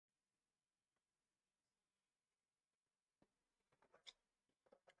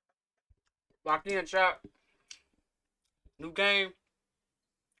Lock in, chat. New game.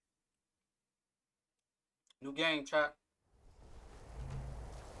 New game, chat.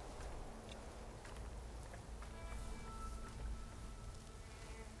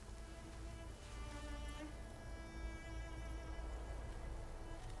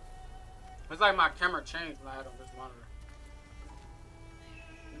 It's like my camera changed when I had on this monitor.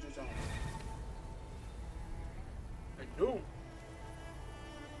 What you saying? I do.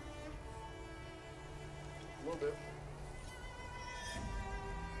 A little bit.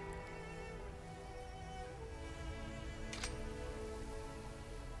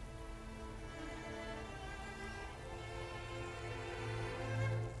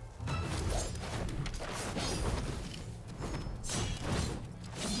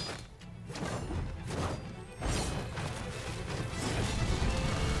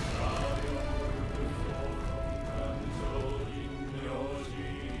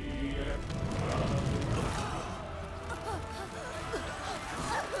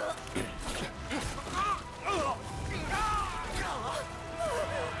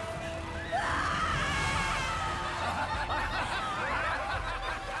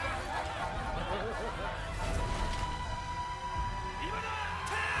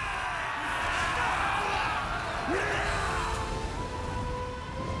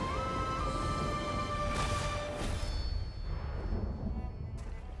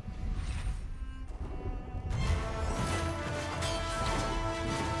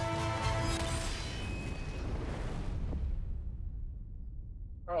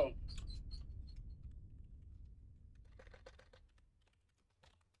 Oh.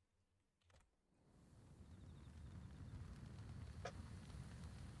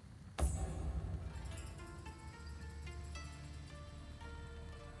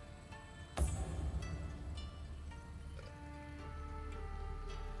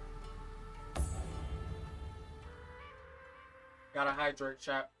 Gotta hydrate,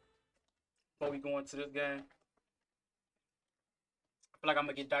 chat, before we go into this game. I feel like I'm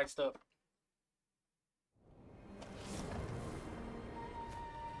gonna get diced up.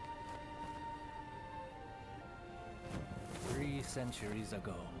 Three centuries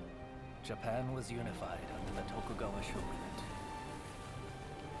ago, Japan was unified under the Tokugawa shogunate.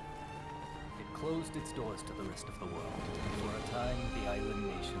 It closed its doors to the rest of the world. For a time, the island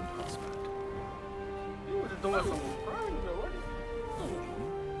nation prospered. You were just doing some crime already.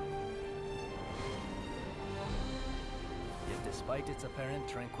 Yet despite its apparent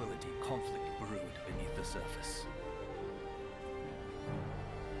tranquility, conflict brewed beneath the surface.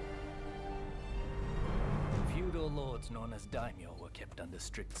 Feudal lords known as daimyo were kept under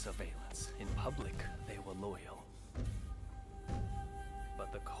strict surveillance. In public, they were loyal.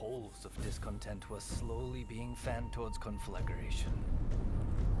 But the coals of discontent were slowly being fanned towards conflagration.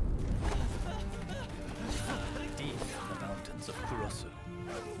 Deep in the mountains of Kurosu,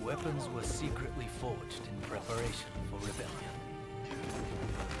 weapons were secretly forged in preparation for rebellion.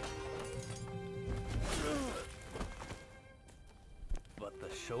 But the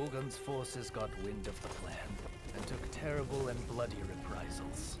Shogun's forces got wind of the plan and took terrible and bloody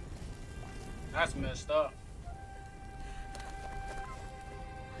reprisals. That's messed up.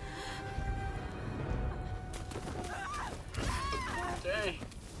 Dang.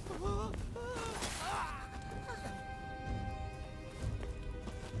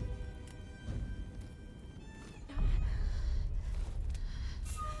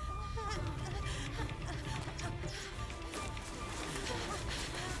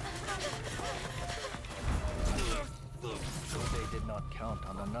 They did not count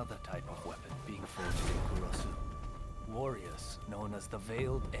on another type of weapon being forged in Kurosu. Warriors known as the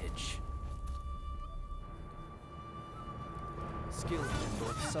Veiled Edge. Skilled in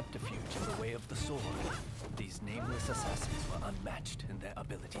both subterfuge and the way of the sword, these nameless assassins were unmatched in their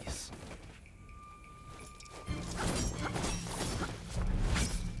abilities.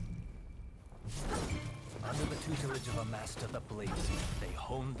 Under the tutelage of a master, the Bladesmith, they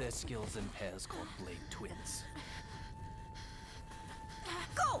honed their skills in pairs called Blade Twins.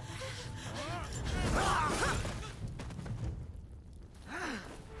 Go!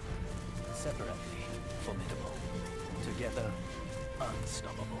 Separately, formidable. Together,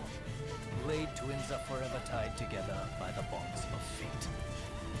 unstoppable. Blade Twins are forever tied together by the bonds of fate.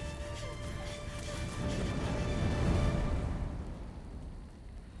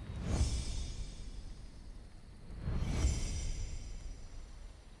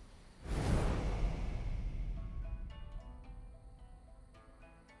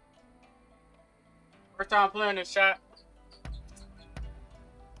 First time playing this, chat.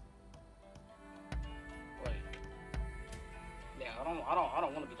 Wait. Yeah, I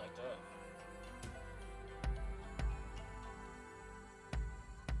don't want to be like that.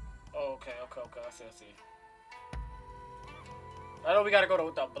 okay. I see. I know we gotta go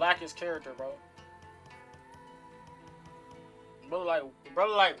with the blackest character, bro.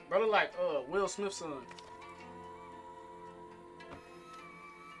 Brother like Will Smith's son.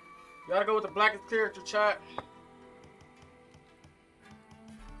 You gotta go with the blackest character, chat.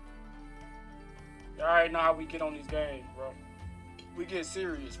 Y'all already know how we get on these games, bro. We get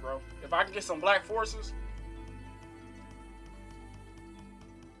serious, bro. If I can get some black forces,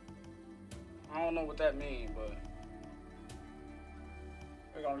 I don't know what that means, but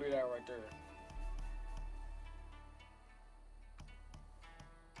we're gonna leave that right there.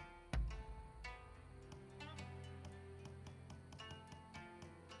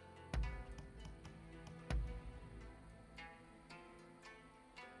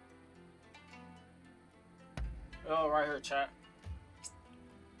 Oh, right here, chat.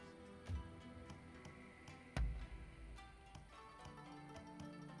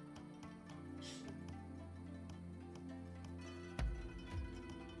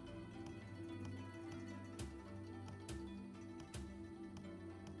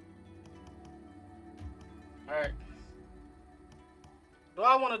 Alright. Do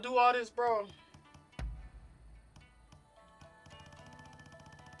I want to do all this, bro?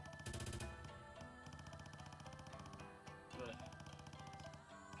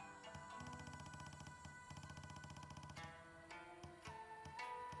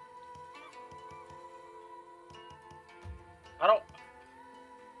 I don't.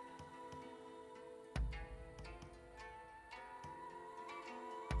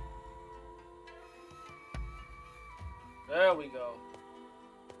 There we go.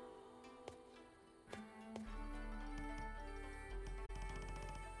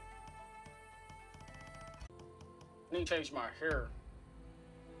 I need to change my hair.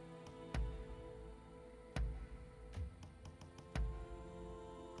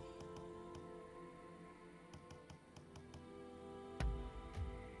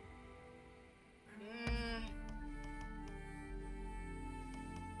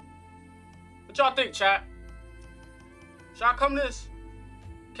 What y'all think, chat? Should I come this?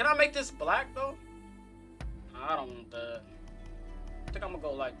 Can I make this black though? I don't want that. I think I'm gonna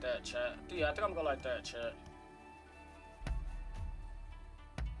go like that, chat. Yeah, I think I'm gonna go like that, chat.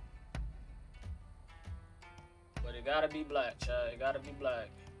 But it gotta be black, chat. It gotta be black.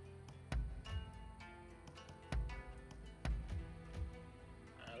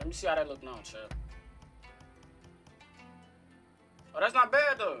 Alright, let me see how that look now, chat. Oh, that's not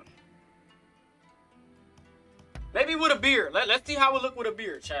bad though. Maybe with a beard. Let's see how it look with a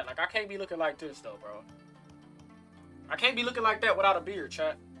beard, chat. Like, I can't be looking like this, though, bro. I can't be looking like that without a beard,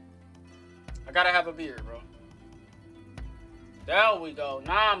 chat. I gotta have a beard, bro. There we go.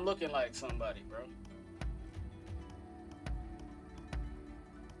 Now I'm looking like somebody, bro.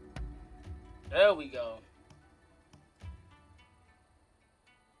 There we go.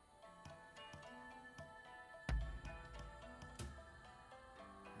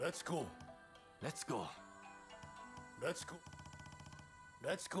 That's cool. Let's go. That's cool.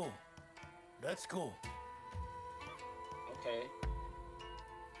 That's cool. That's cool. Okay.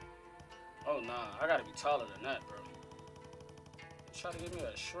 Oh, nah. I gotta be taller than that, bro. Try to give me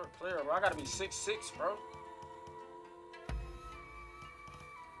a short player, bro. I gotta be 6'6", bro.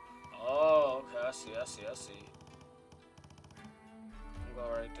 Oh, okay. I see. I'll go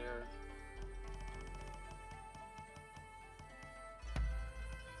right there.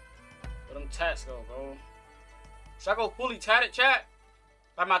 Where them tats go, bro? Should I go fully tatted, chat?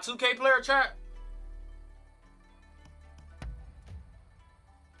 Like my 2K player, chat?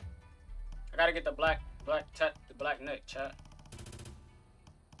 I gotta get the black neck, chat.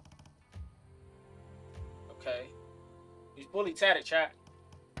 Okay. He's fully tatted, chat.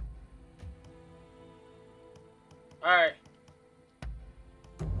 Alright.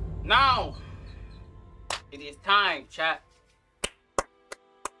 Now, it is time, chat.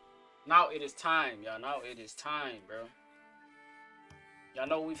 Now it is time, y'all. Now it is time, bro. Y'all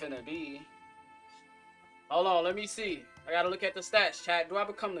know what we finna be. Hold on, let me see. I gotta look at the stats, chat. Do I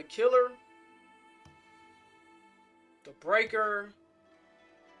become the killer? The breaker?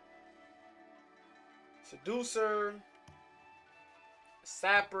 Seducer?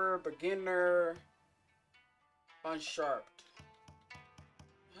 Sapper? Beginner? Unsharped.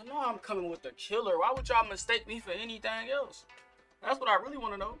 I know I'm coming with the killer. Why would y'all mistake me for anything else? That's what I really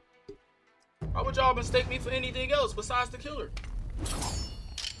want to know. Why would y'all mistake me for anything else besides the killer?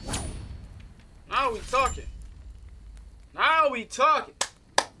 Now we talking. Now we talking.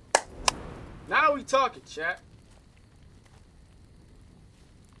 Now we talking, chat.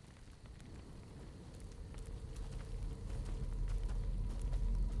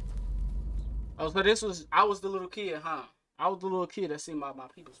 Oh, so this was, I was the little kid, huh? I was the little kid that seen my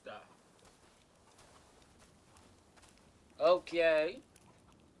peoples die. Okay.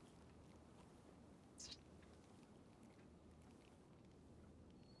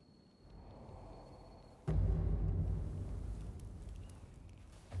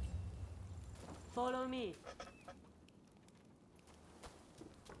 Follow me.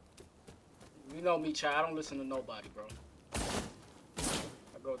 You know me, child. I don't listen to nobody, bro. I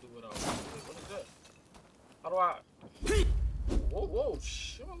go do what I want. What is that? How do I? Whoa, whoa,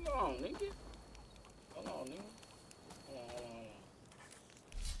 shit, hold on, nigga. Hold on, nigga. Hold on, hold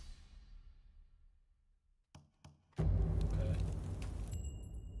on. Okay.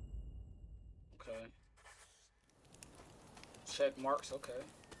 Okay. Check marks, okay.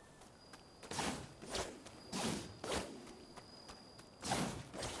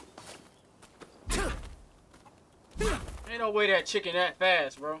 Ain't no way that chicken that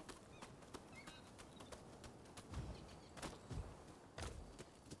fast, bro.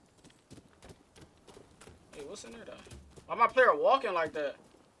 Hey, what's in there though? Why my player walking like that?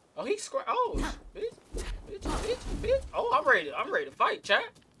 Oh, he's square. Oh, bitch, bitch, bitch, bitch. Oh, I'm ready to fight, chat.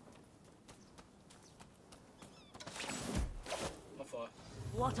 My fault.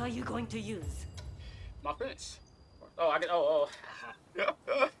 What are you going to use? My fence. Oh, I get. I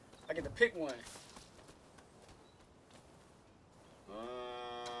get to pick one.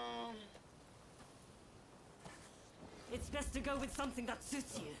 It's best to go with something that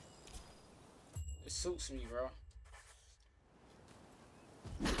suits you. It suits me, bro.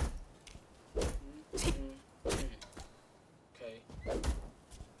 Okay.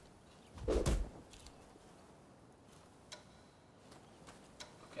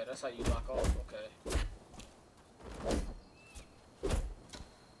 Okay, that's how you lock off. Okay. Okay.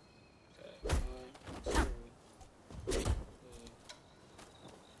 1, 2, 3.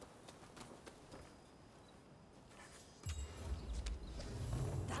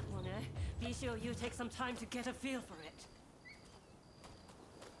 That one, eh? Be sure you take some time to get a feel for it.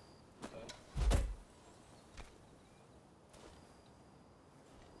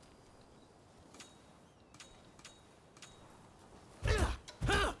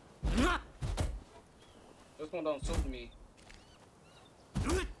 This one don't suit me.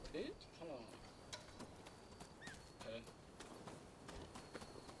 Bitch, hold on. Okay.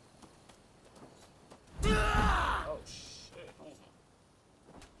 Oh shit, hold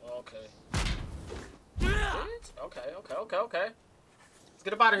on. Okay. Bitch? Okay. Let's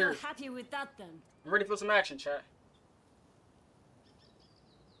get up out of here. You're happy with that then? I'm ready for some action, chat.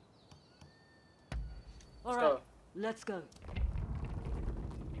 All right, let's go.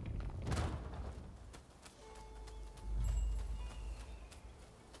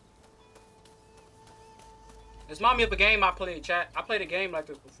 This reminds me of a game I played, chat. I played a game like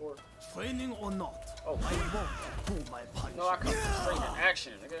this before. Training or not, Oh, I won't pull my punch. no, I come straight in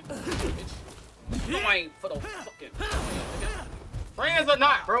action, nigga. Bitch. No, I ain't for the fucking nigga. Friends or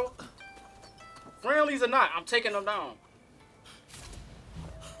not, bro. Friendlies or not, I'm taking them down.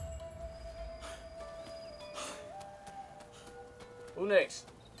 Who next?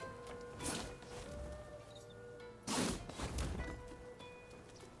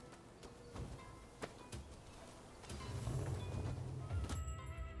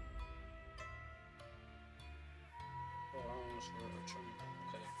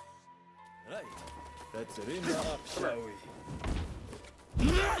 Right, let's ring her up, shall we?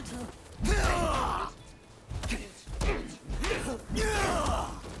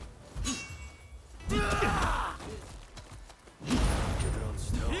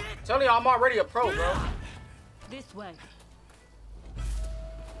 Tell you, I'm already a pro, bro. This way.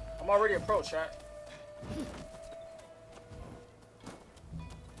 I'm already a pro, chat.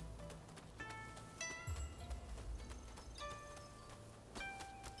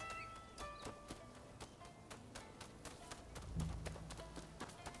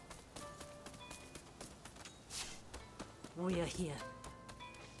 We are here.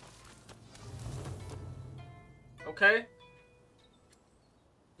 Okay.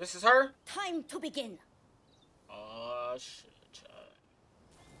 This is her? Time to begin. Oh, shit, chat.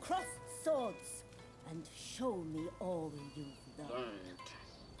 Cross swords and show me all you've learned. Learned.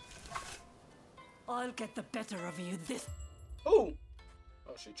 I'll get the better of you this Ooh.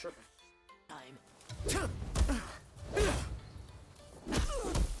 Oh, she tripping. time.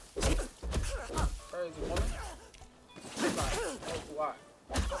 Crazy woman. Why?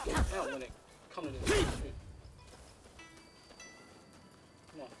 Damn, when it come to this shit.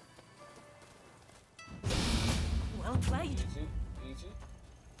 Come on. Well played.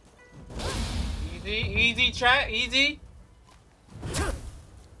 Easy, chat, easy.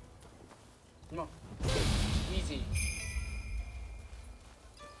 Come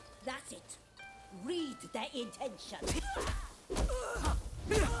it. Read their intention.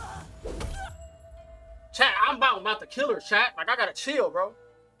 Chat, I'm about to kill her, chat. Like, I gotta chill, bro.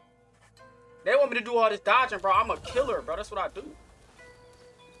 They want me to do all this dodging, bro. I'm a killer, bro. That's what I do.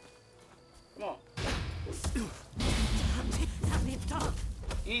 Come on.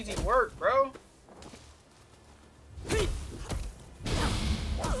 Easy work, bro.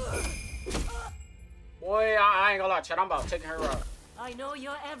 Boy, I ain't gonna lie, chat. I'm about taking her out. I know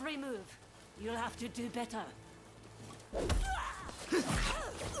your every move. You'll have to do better.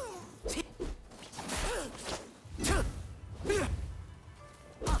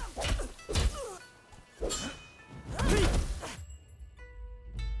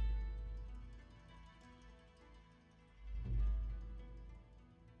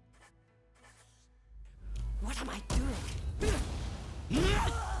 What am I doing?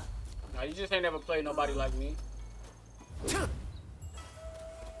 Nah, you just ain't never played nobody like me.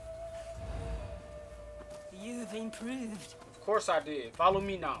 You've improved. Of course I did. Follow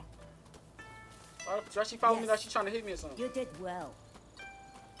me now. Why she follow me like she trying to hit me or something? You did well.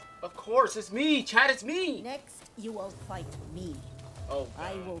 Of course, it's me, chat. It's me. Next, you will fight me. Oh,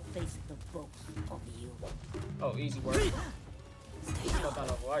 I will face the both of you. Oh, easy work. I don't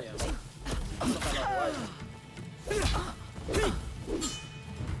know who I am. I don't know who I am.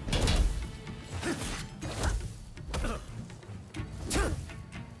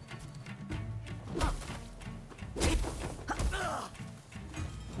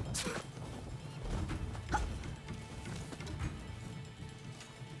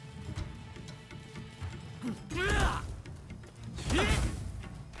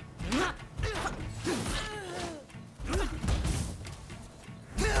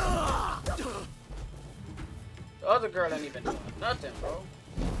 The other girl ain't even doing nothing, bro.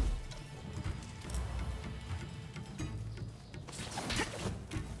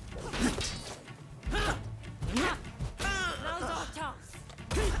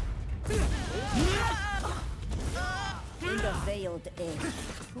 In the veiled edge,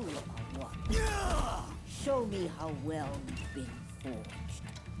 two are one. Show me how well you've been forged.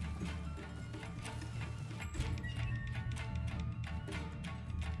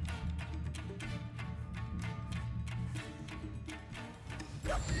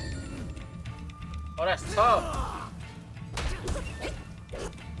 Oh, that's tough.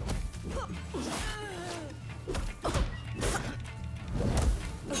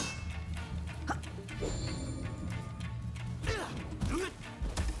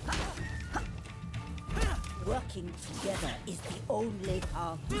 Working together is the only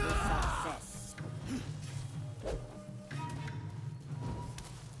path to success.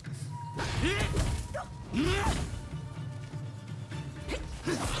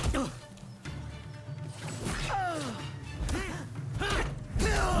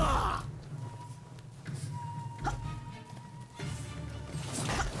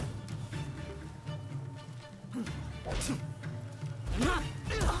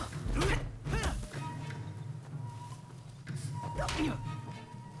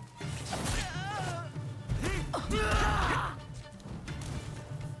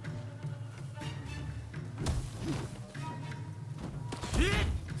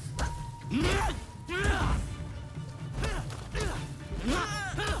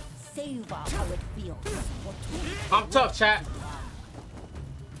 Savor how it feels. I'm tough, chat.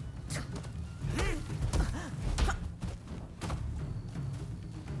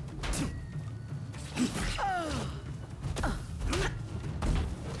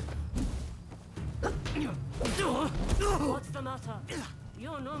 What's the matter?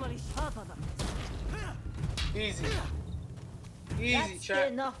 You're normally sharper than this. Easy. Easy, That's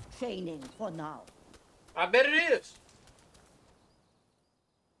chat. enough training for now. I bet it is.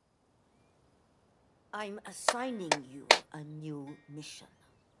 I'm assigning you a new mission.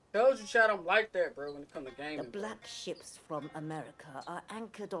 Told you, chat, I'm like that, bro, when it comes to gaming. The black ships from America are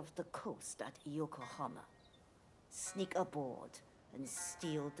anchored off the coast at Yokohama. Sneak aboard and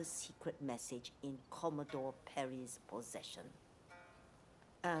steal the secret message in Commodore Perry's possession.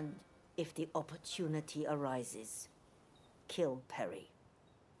 And if the opportunity arises, kill Perry.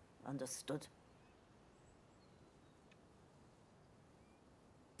 Understood?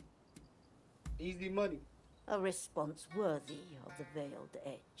 Easy money. A response worthy of the Veiled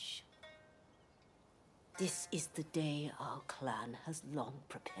Edge. This is the day our clan has long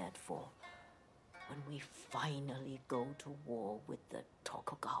prepared for, when we finally go to war with the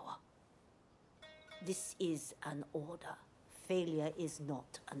Tokugawa. This is an order. Failure is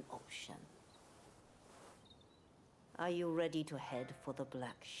not an option. Are you ready to head for the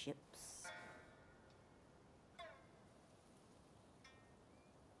black ships?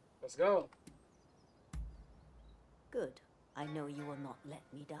 Let's go. Good. I know you will not let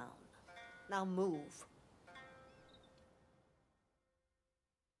me down. Now move.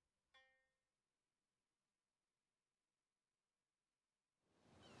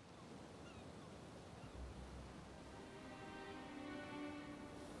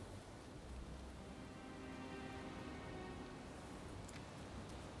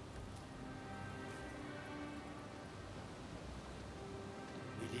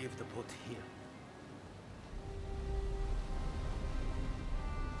 We leave the boat here.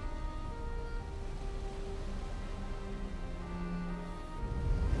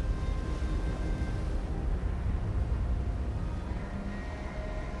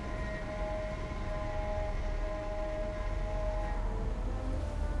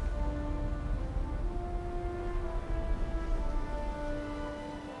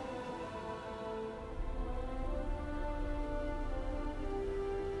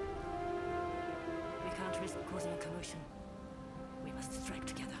 We can't risk causing a commotion. We must strike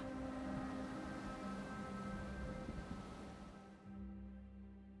together.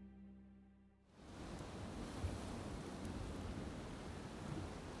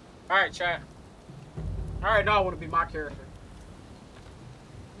 Alright, chat. Alright, now I want to be my character.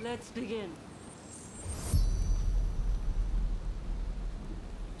 Let's begin.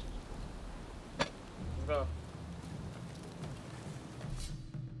 Let's go.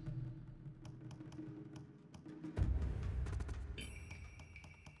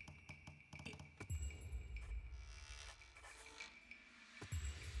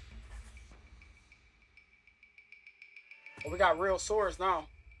 Oh, we got real swords now.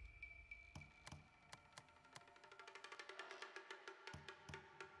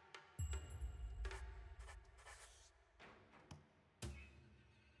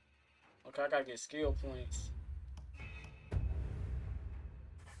 Okay, I gotta get skill points.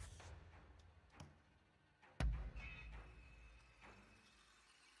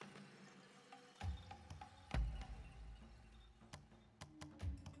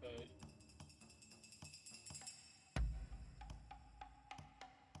 Okay.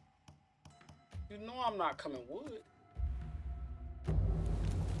 You know I'm not coming wood.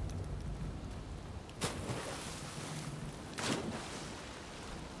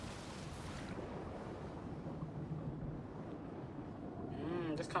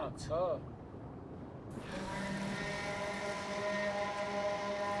 That's kind of tough.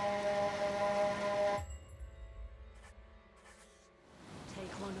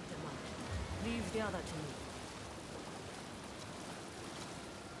 Take one of them out. Leave the other to me.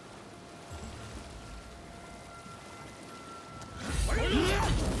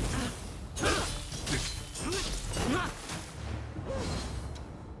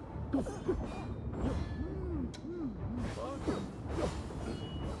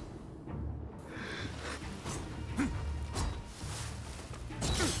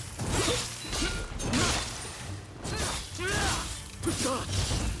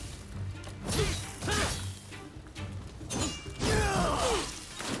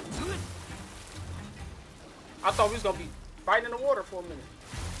 I thought we was gonna be fighting in the water for a minute.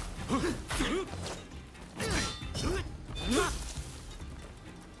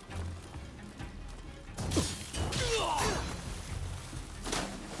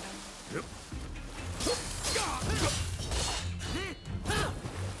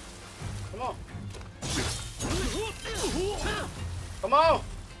 Come on. Come on.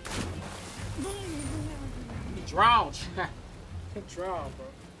 He drowned. He drowned, bro.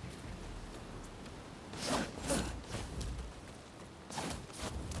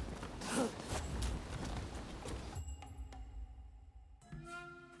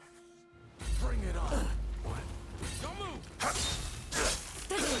 Bring it on. Don't move.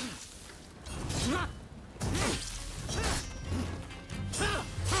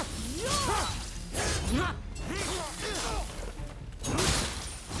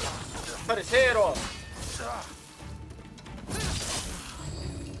 Cut his head off.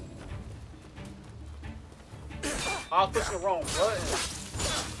 I was pushing the wrong button.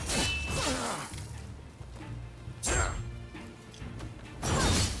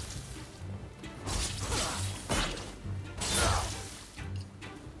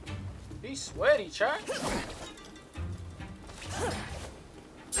 He's sweaty, chat.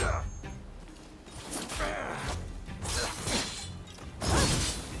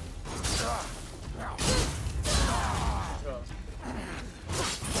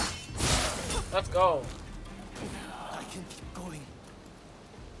 Let's go. I can keep going.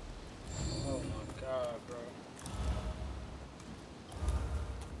 Oh my god, bro.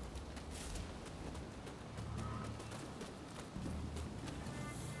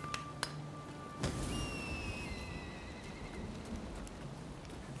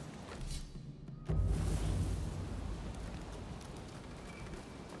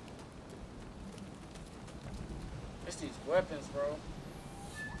 weapons, bro.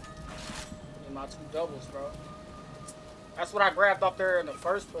 Need my 2 doubles, bro. That's what I grabbed up there in the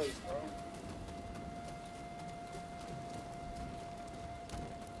first place, bro.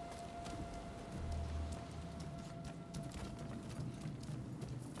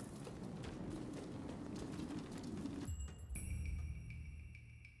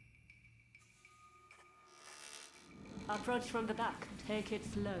 Approach from the back. Take it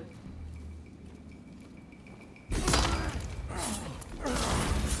slow.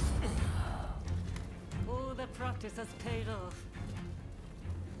 Oh, the practice has paid off.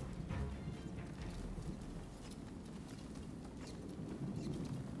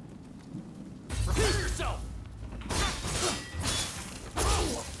 Prepare yourself!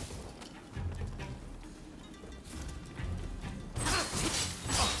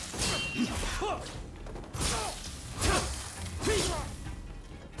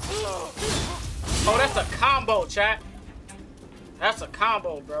 Oh, that's a combo, chat. That's a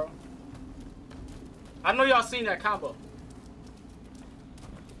combo, bro. I know y'all seen that combo.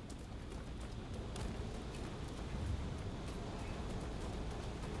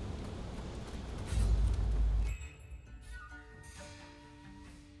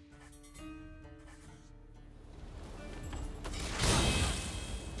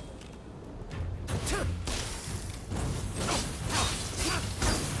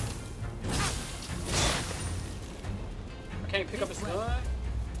 Can't pick up his gun?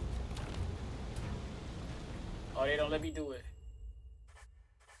 Oh, they don't let me do it.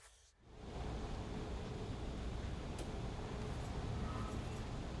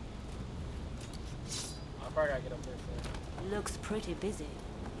 I probably gotta get up there first. Looks pretty busy.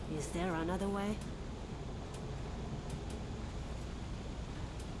 Is there another way?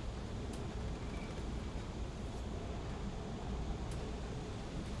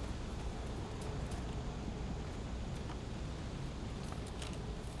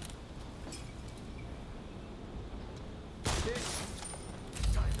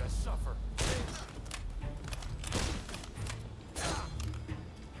 Time to suffer.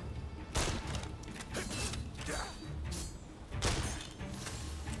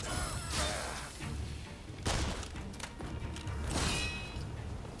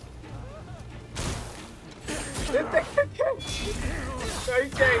 He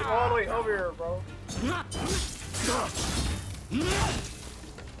came all the way over here, bro.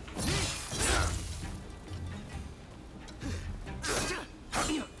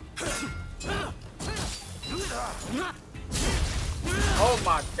 Oh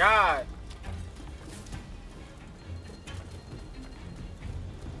my God.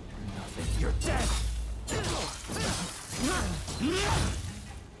 Nothing. You're dead.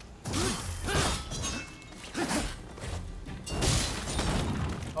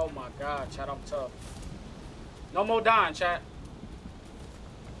 Oh my God, chat, I'm tough. No more dying, chat.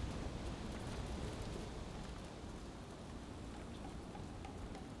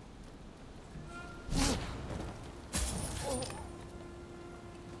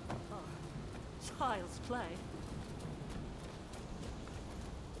 Child's play.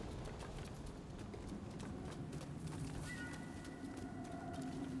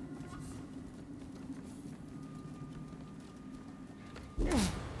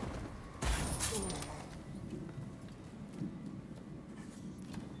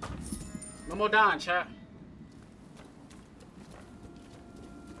 No more dying, chat.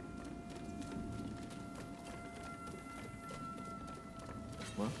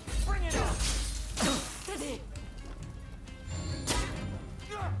 What? Bring it up. Steady.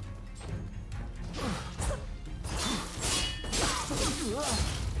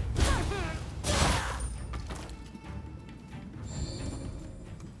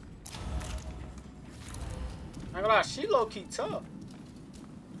 I ain't gonna lie, she low-key tough.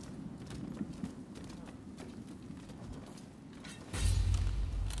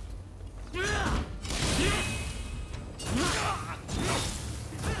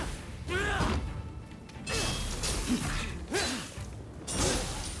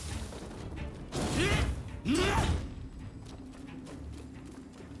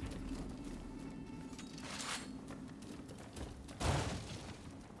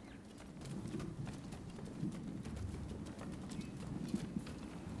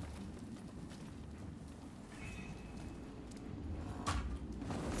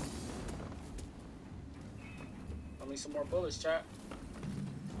 Need some more bullets, chat.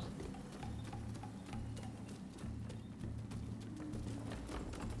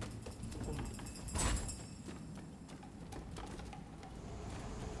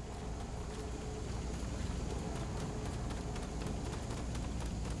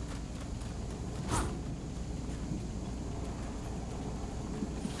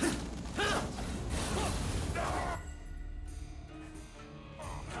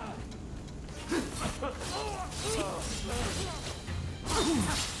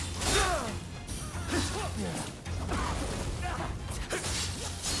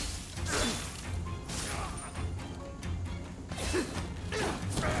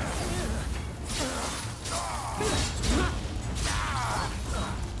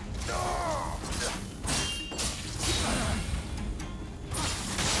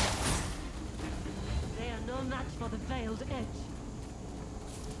 match for the Veiled Edge.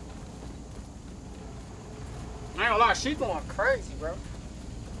 I ain't gonna lie, she's going crazy, bro.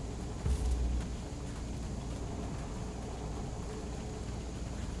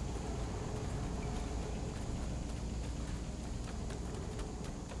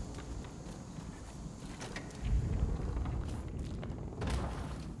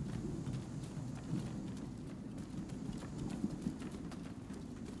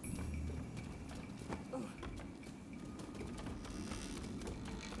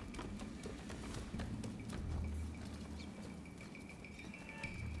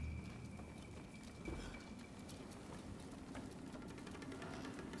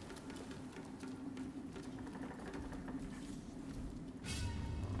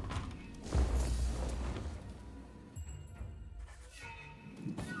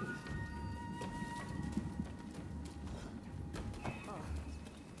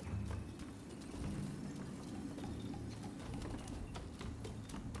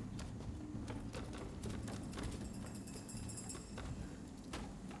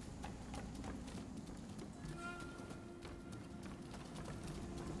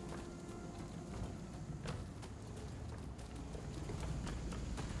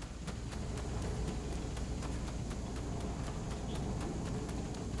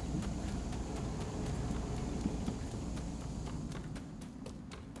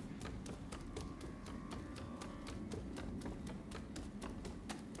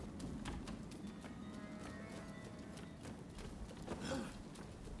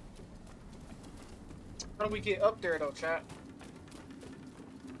 How do we get up there though, chat?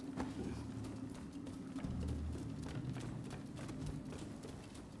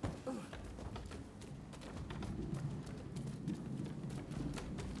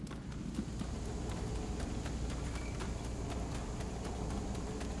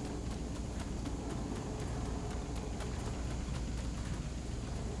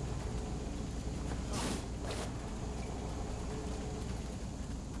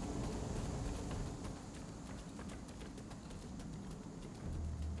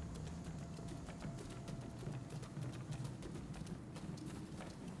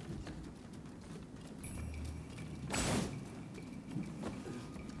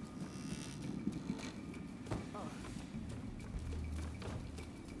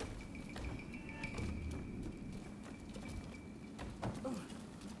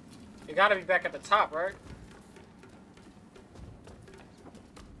 You gotta be back at the top, right?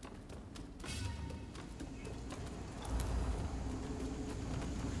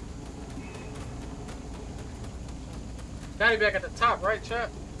 Gotta be back at the top, right, chat?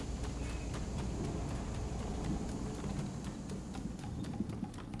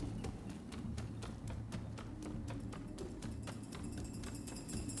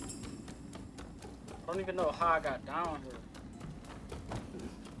 I don't even know how I got down here.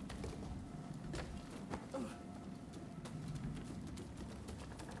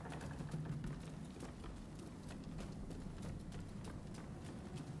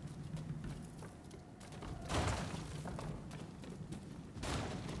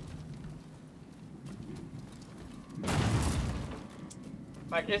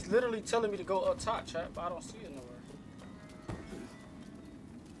 Like, it's literally telling me to go up top, chat, but I don't see it nowhere.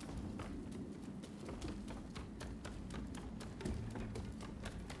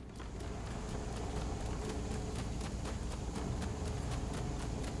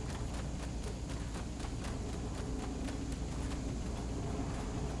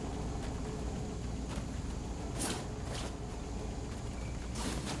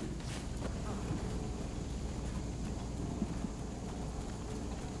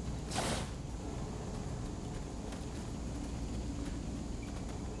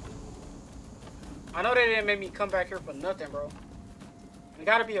 I know they didn't make me come back here for nothing, bro. There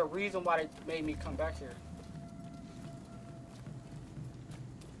gotta be a reason why they made me come back here.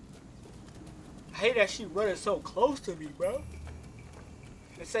 I hate that she running so close to me, bro.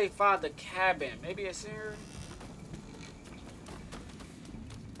 They say find the cabin. Maybe it's in here.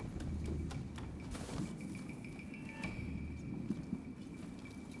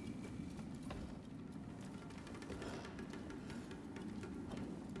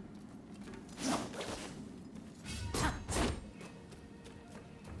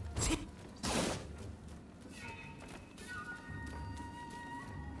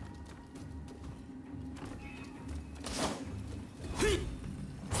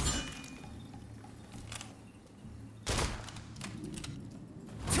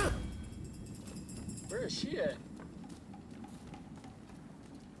 Where is she at?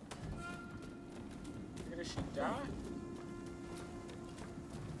 Where did she die?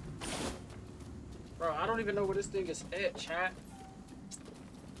 Bro, I don't even know where this thing is at, chat.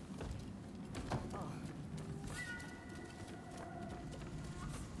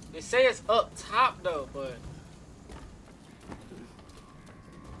 They say it's up top though,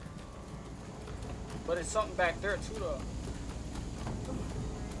 but it's something back there too though.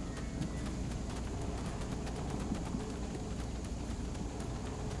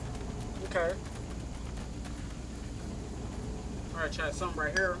 Okay. Alright, chat, something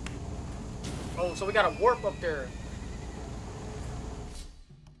right here. Oh, so we got a warp up there.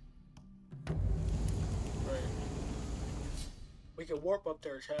 Right. We can warp up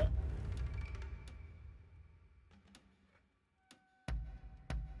there, chat.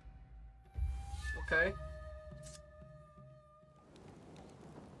 Okay.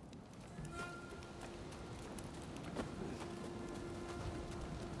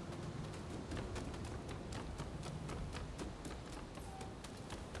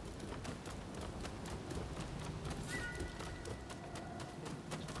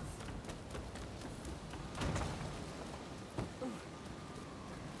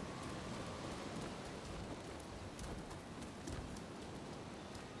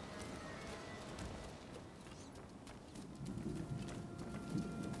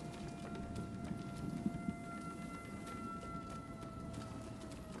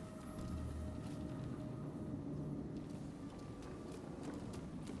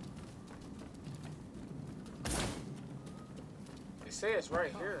 Say it's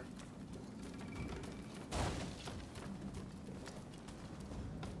right here.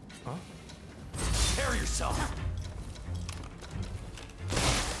 Huh? Tear yourself.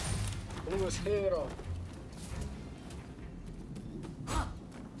 Blew his head off.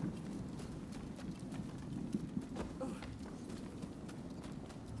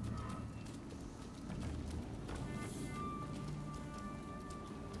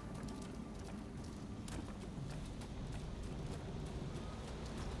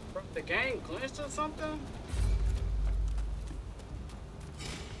 The game glitched or something?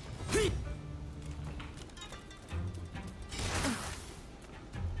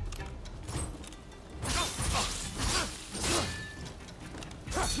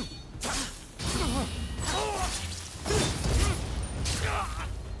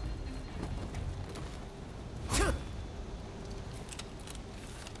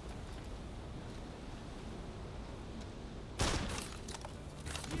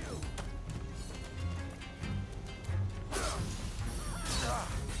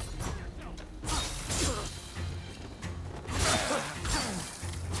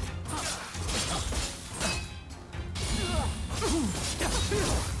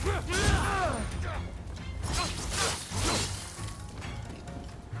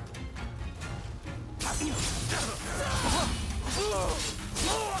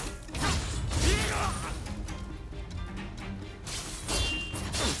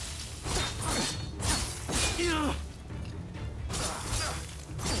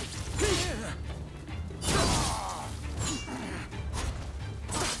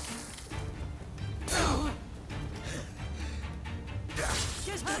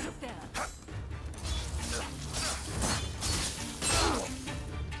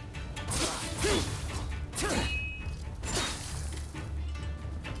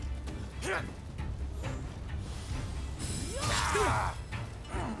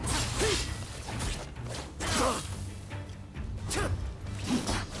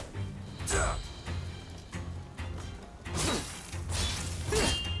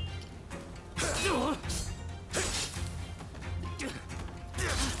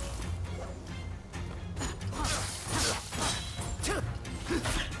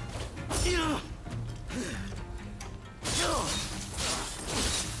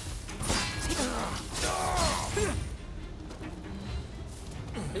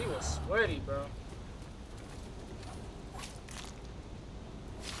 Sweaty, bro.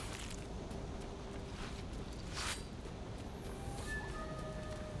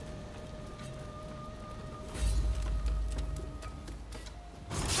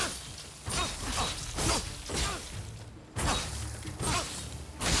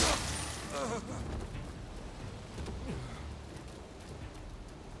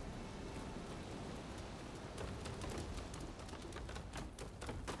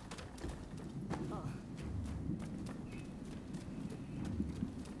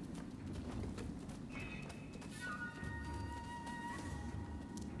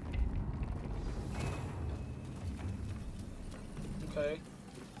 Okay.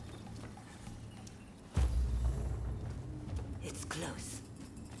 It's close.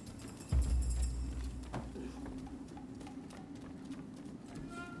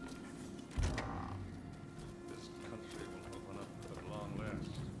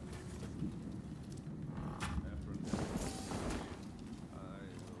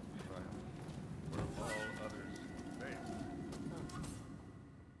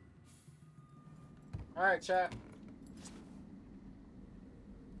 Alright, chat.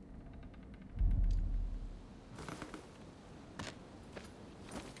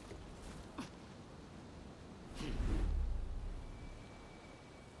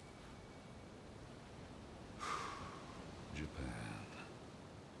 Japan.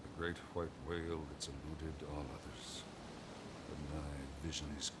 The great white whale that's eluded all others. But my vision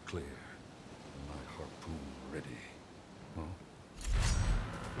is clear, and my harpoon ready. Huh?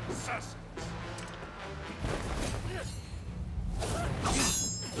 Assassins!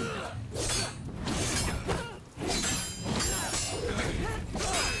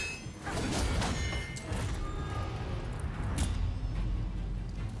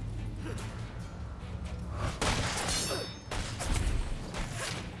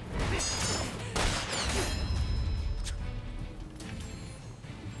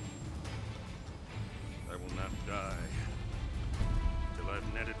 I will not die till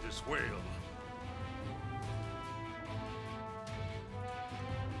I've netted this whale.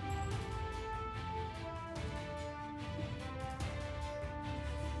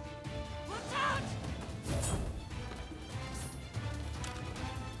 Watch out!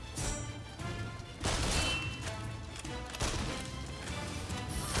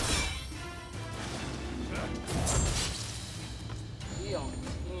 He on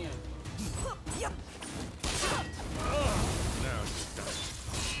 10. Yep. Now you're done.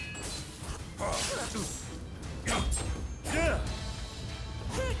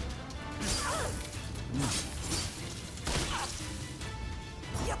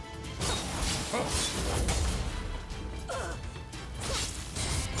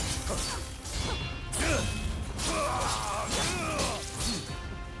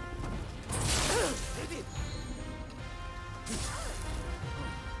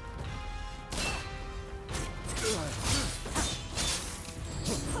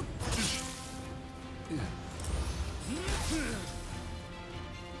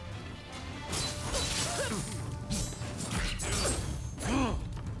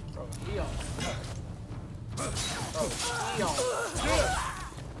 Bro, he on.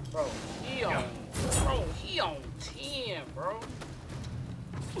 Bro, he on. Bro, he on 10, bro.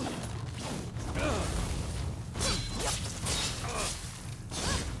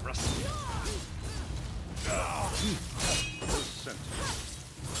 Rusty. Sentence.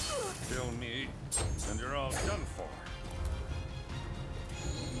 Kill me, and you're all done for.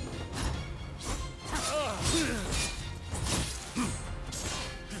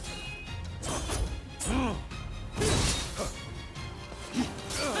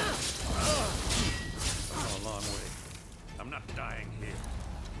 A long way. I'm not dying here.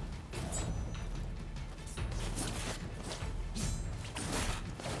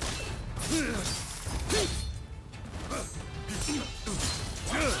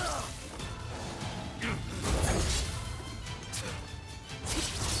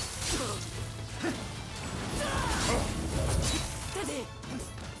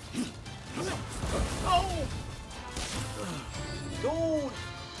 Oh! Dude!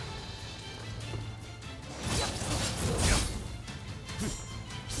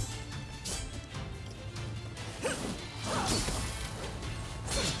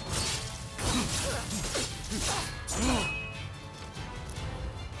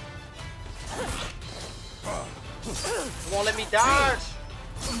 Won't let me dodge!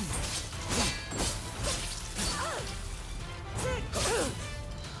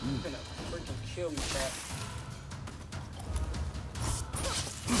 You're gonna freaking kill me, chat.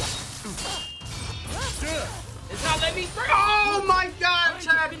 It's not letting me free. Oh my god,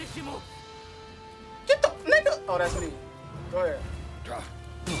 chat! Finish him off. Get the nigga! Oh, that's me. Go ahead.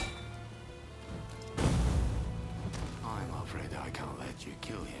 I'm afraid I can't let you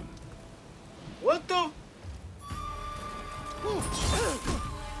kill him. What the? Two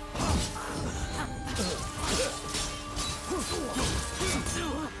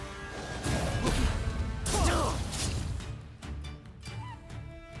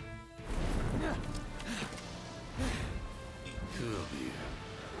of you.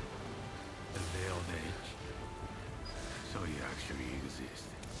 The Veiled Edge. So you actually exist.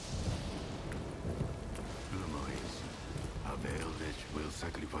 Rumor is, a Veiled Edge will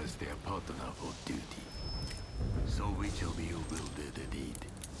sacrifice their partner for duty. So which of you will do the deed?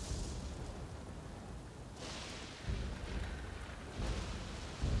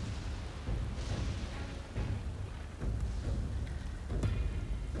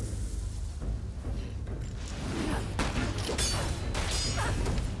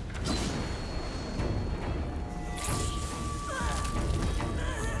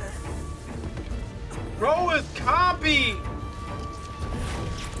 Bro is copy!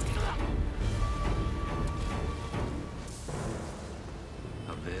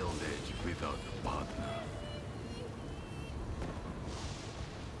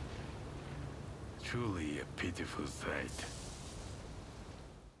 truly a pitiful sight.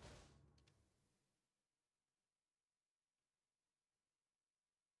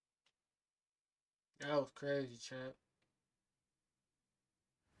 That was crazy, chat.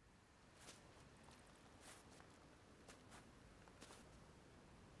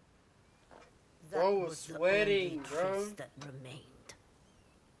 Bro was sweating, bro. That remained.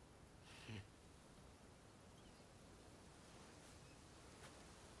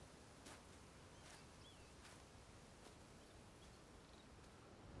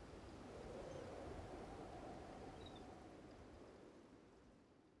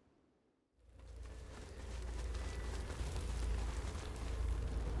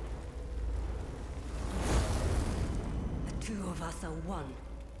 The two of us are one.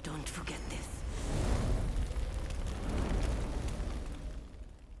 Don't forget this.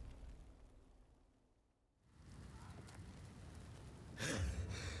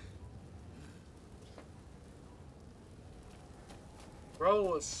 Bro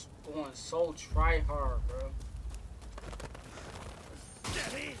was going so try hard, bro.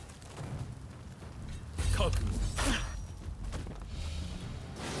 Kaku.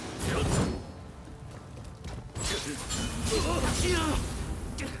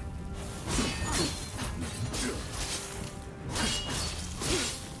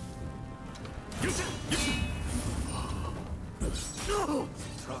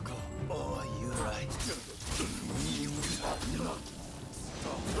 Struggle. Oh, you're right.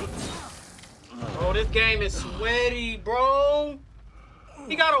 Bro, this game is sweaty, bro.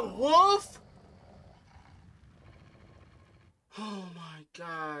 He got a wolf? Oh my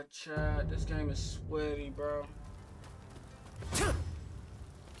god, Chad. This game is sweaty, bro.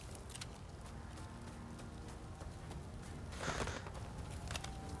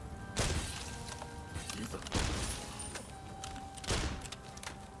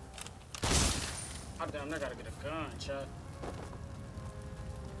 Oh, damn, I gotta get a gun, Chad.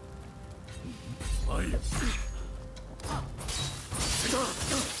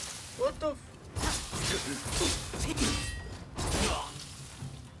 What the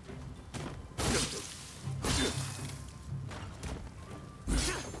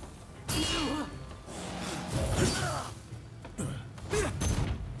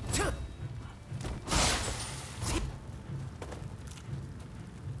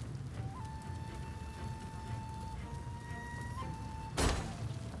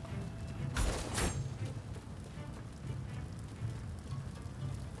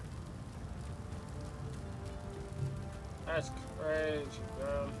That's crazy,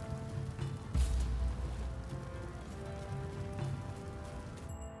 bro.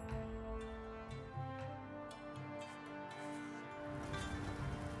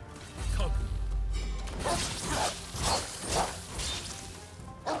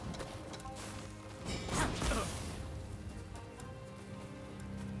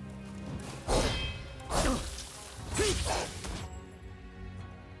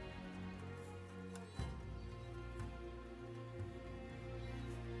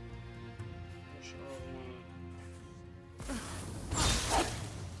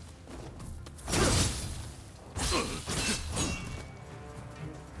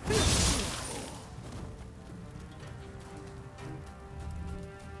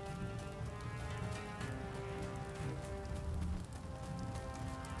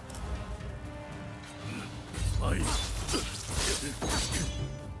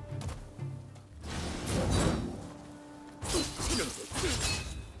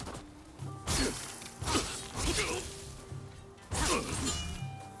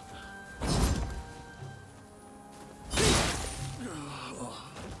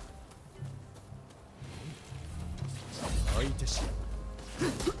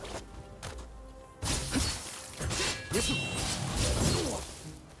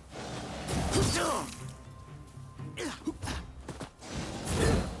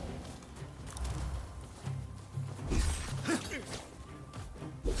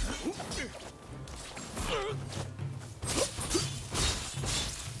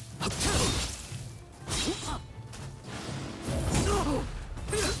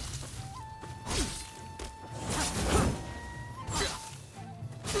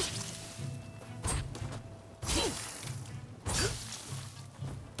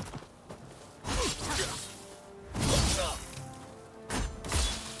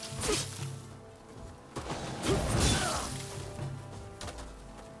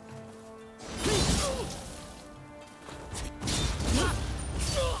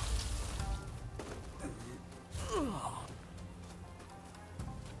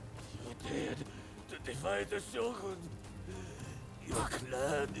 Defy the Shogun. Your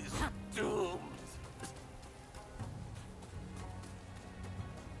clan is doomed.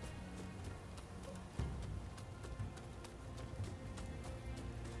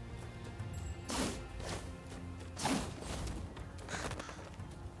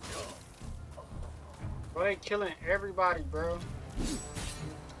 Bro, they killing everybody, bro.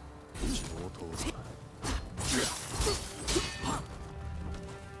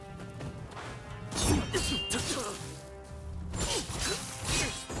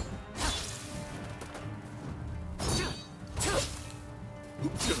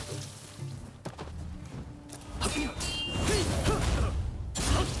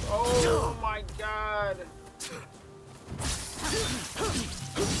 Oh my god.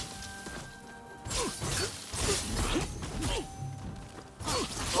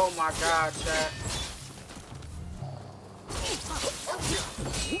 Oh my god, chat.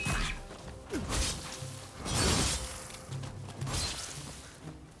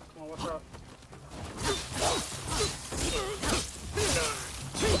 Come on, what's up?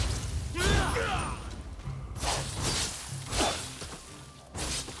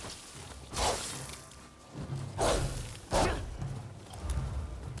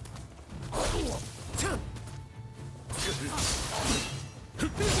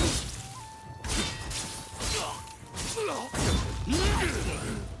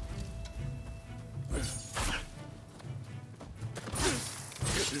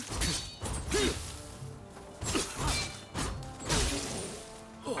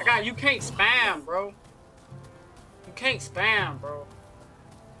 My god, you can't spam, bro. You can't spam, bro.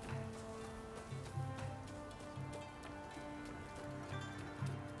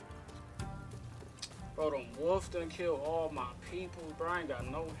 Bro, them wolves done kill all my people, bro. I ain't got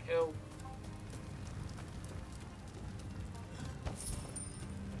no help.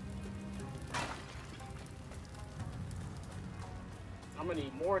 I'm gonna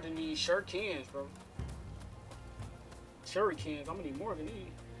need more than these shurikens, bro. Shurikens, I'm gonna need more than these.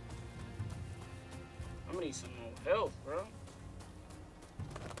 I'm gonna need some more health, bro.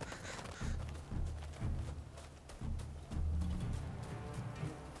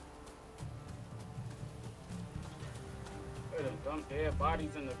 They done dumped dead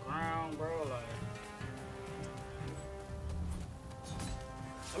bodies in the ground, bro. Like,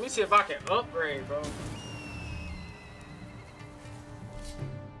 let me see if I can upgrade, bro.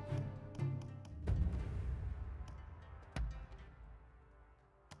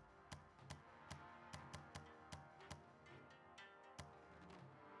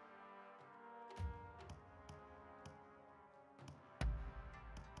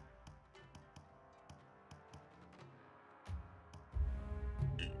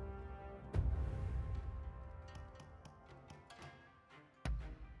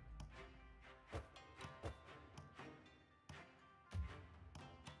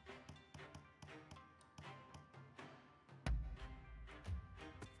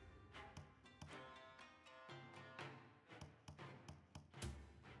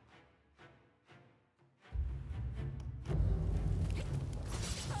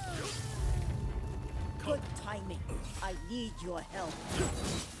 Good timing. I need your help.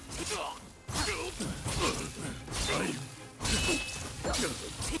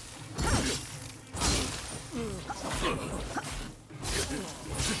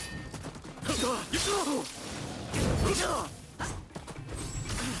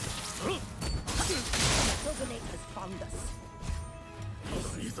 Covenant has found us.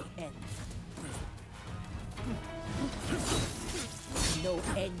 This is the end. No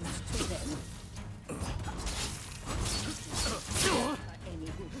end to them. Any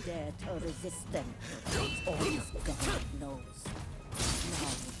who dare to resist them, all God knows.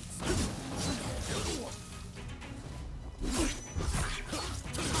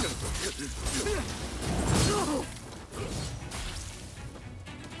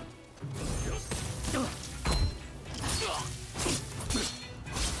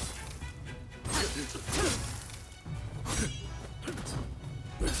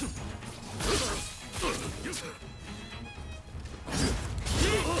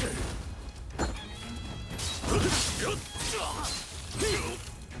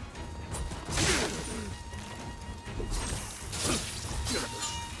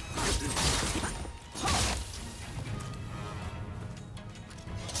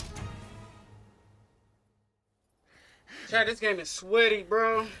 Chat, this game is sweaty,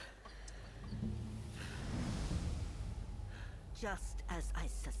 bro. Just as I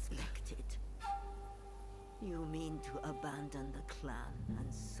suspected. You mean to abandon the clan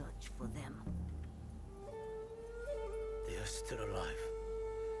and search for them? They are still alive.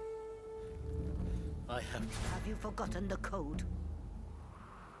 I have... Have you forgotten the code?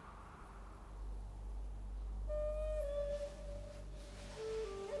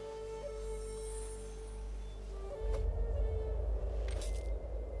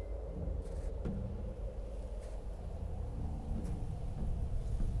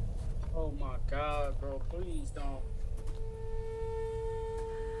 Oh Oh my god, bro. Please don't.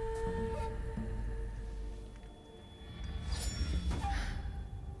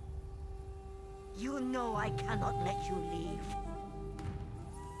 You know I cannot let you leave.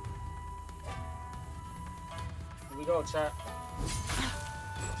 Here we go, chat.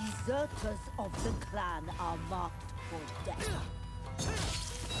 Deserters of the clan are marked for death.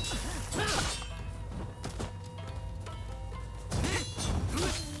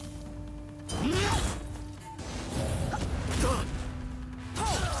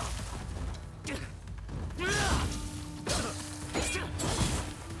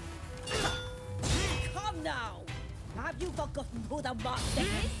 Come now! Have you forgotten who the master is?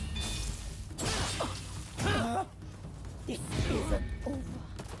 This isn't over.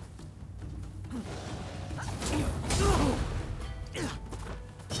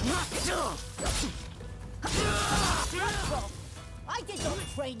 I did not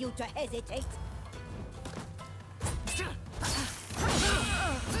train you to hesitate.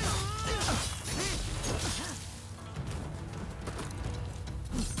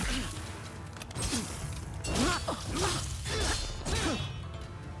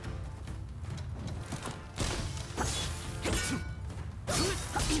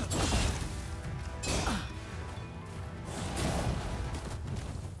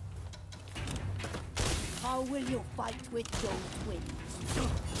 How will you fight with those twins?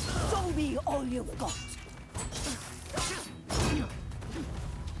 Show me all you've got.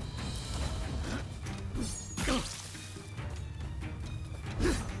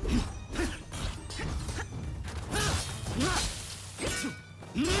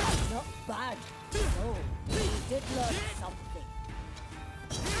 Not bad. No, you did learn something.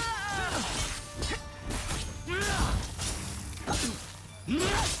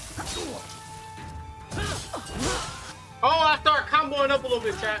 Oh, I start comboing up a little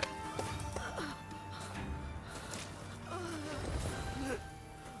bit, chat.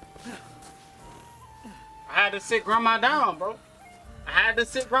 I had to sit grandma down, bro. I had to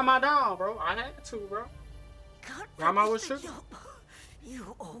sit grandma down, bro. I had to, bro. Grandma was tripping.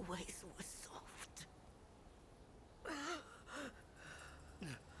 You always were soft.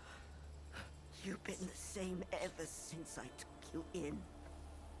 You've been the same ever since I took you in.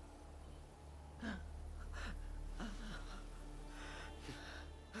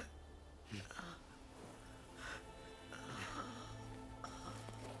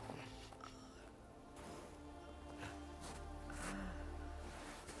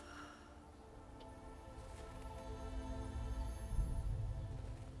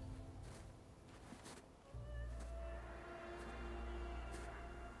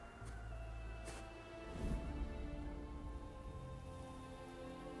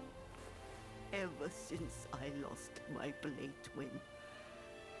 Ever since I lost my blade twin,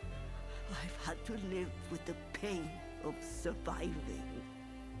 I've had to live with the pain of surviving.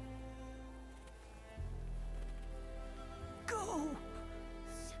 Go!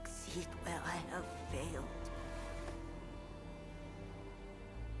 Succeed where I have failed.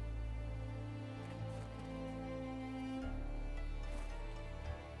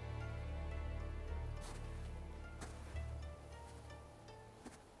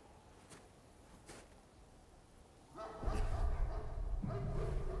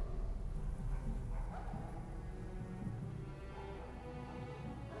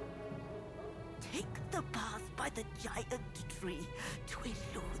 Take the path by the giant tree to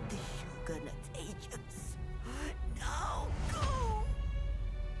elude the Huguenot agents. Now go!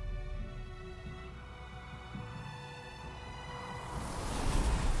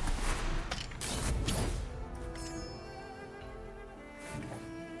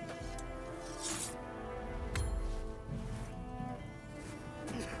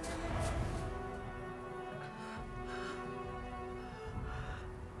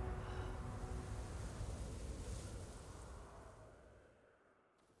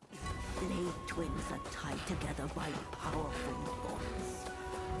 Blade twins are tied together by powerful bonds.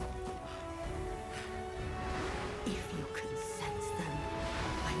 If you can sense them,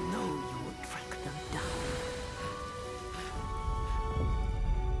 I know you will track them down.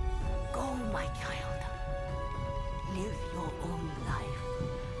 Go, my child. Live your own life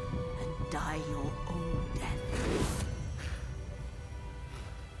and die your own death.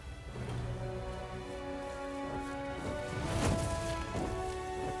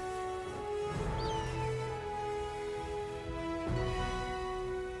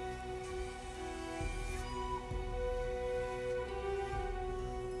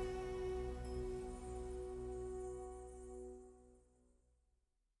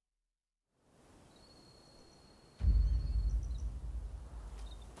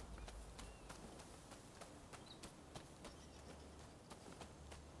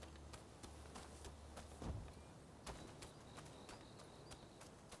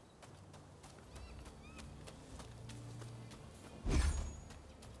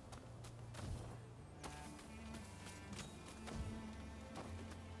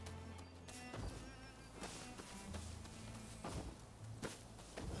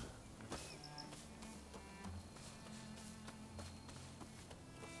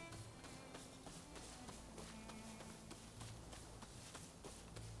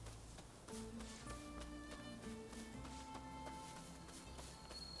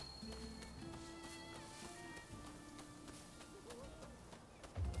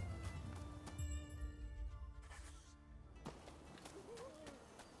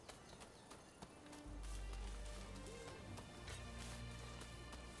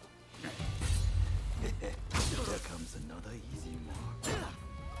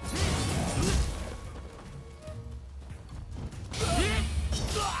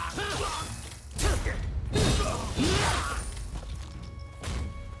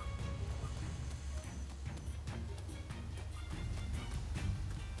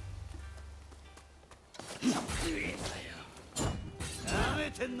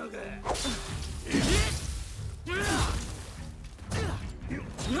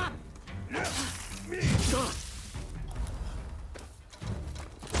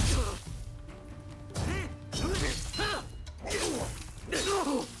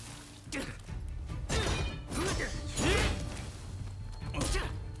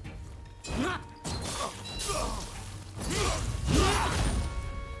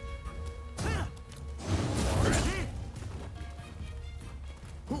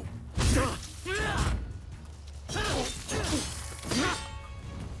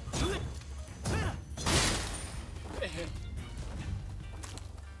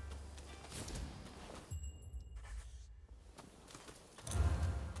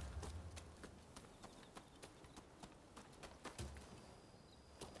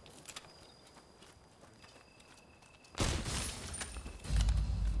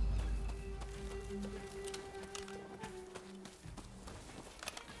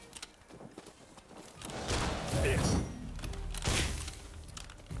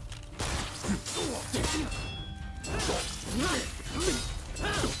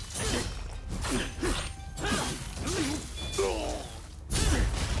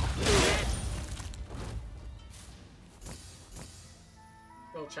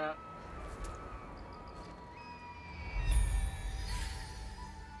 Yo, chat.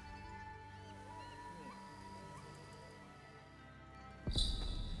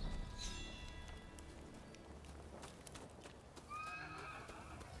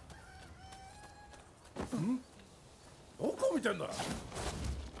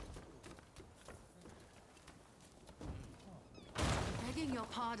 Begging your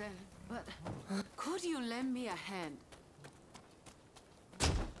pardon, but could you lend me a hand?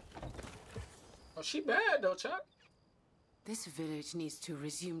 Oh, she bad though, chat. This village needs to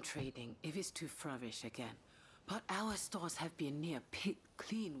resume trading if it's to flourish again. But our stores have been near picked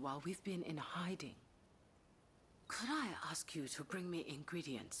clean while we've been in hiding. Could I ask you to bring me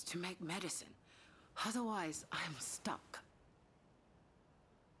ingredients to make medicine? Otherwise, I'm stuck.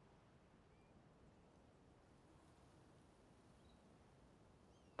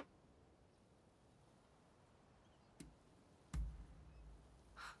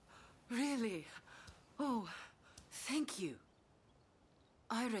 Really? Oh, thank you.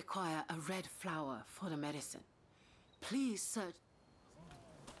 I require a red flower for the medicine. Please search.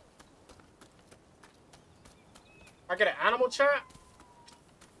 I get an animal, chat.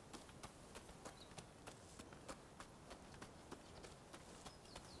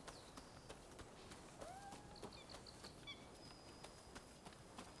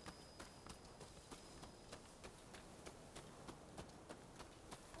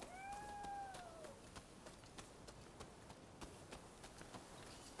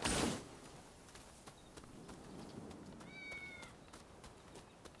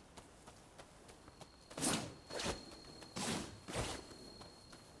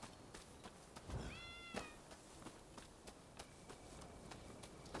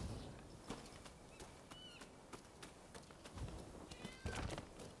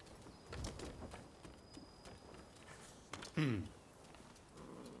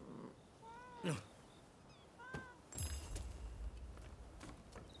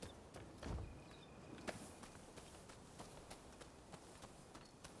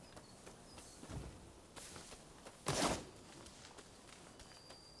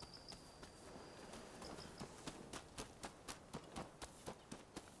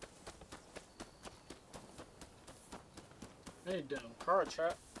 Hey, damn car,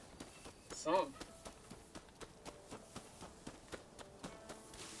 chat. Something.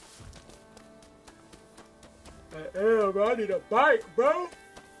 Hey, bro, I need a bike, bro.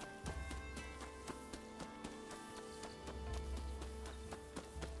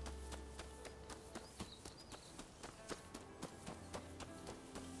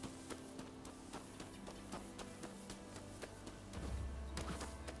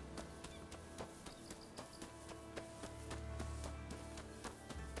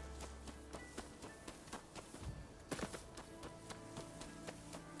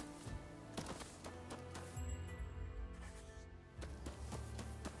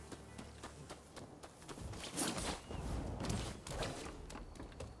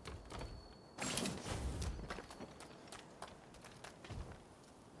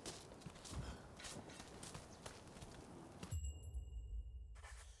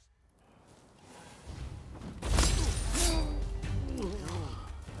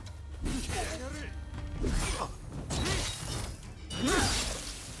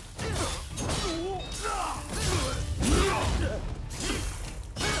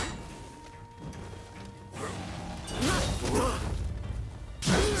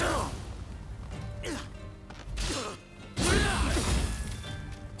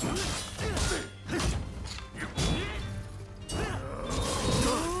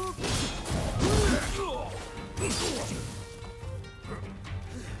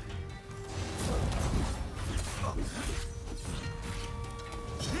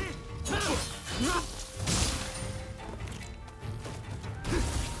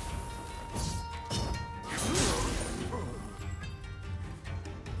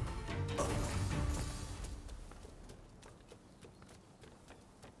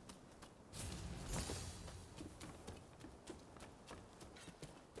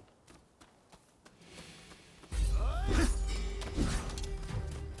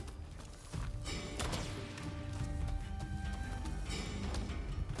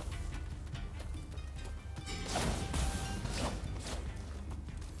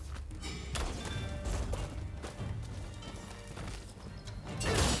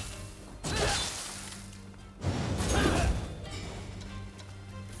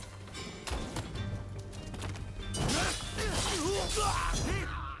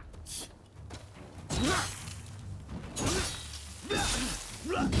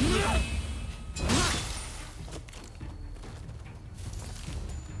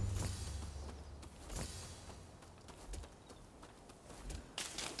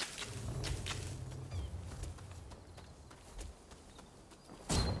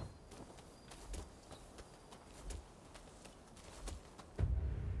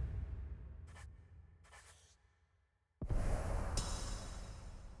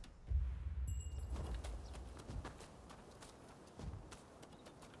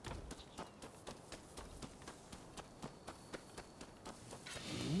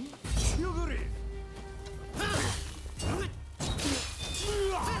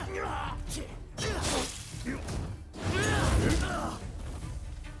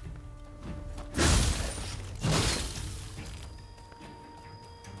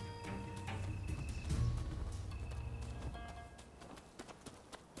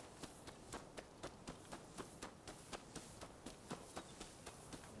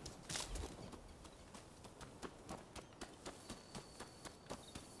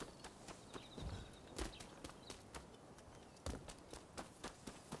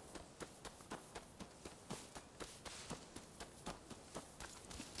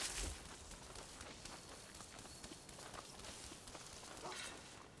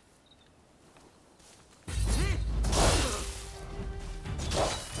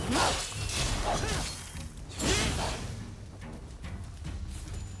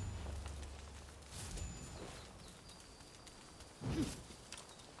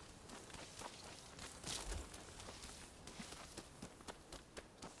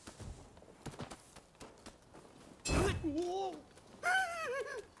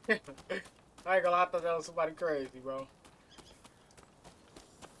 I ain't gonna lie, I thought that was somebody crazy, bro.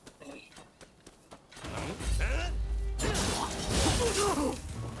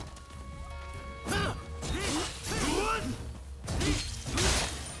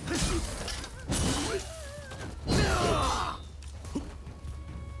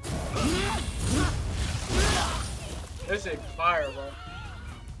 This shit fire, bro.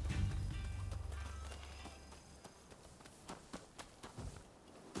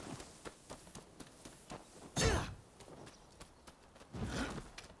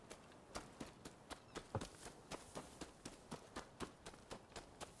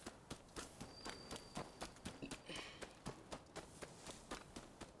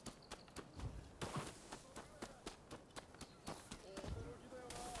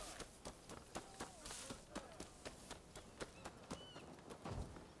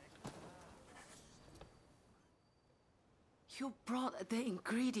 You brought the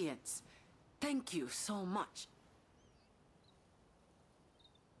ingredients. Thank you so much.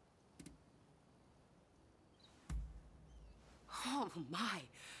 Oh my,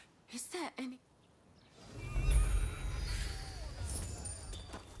 is there any...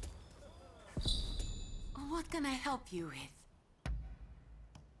 What can I help you with?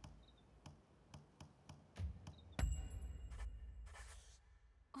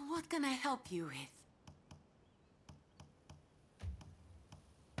 What can I help you with?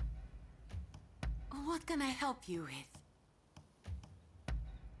 What can I help you with?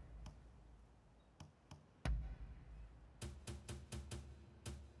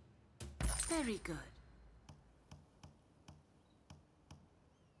 Very good.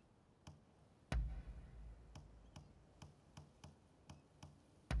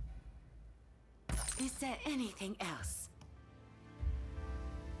 Is there anything else?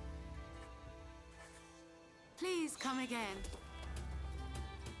 Please come again.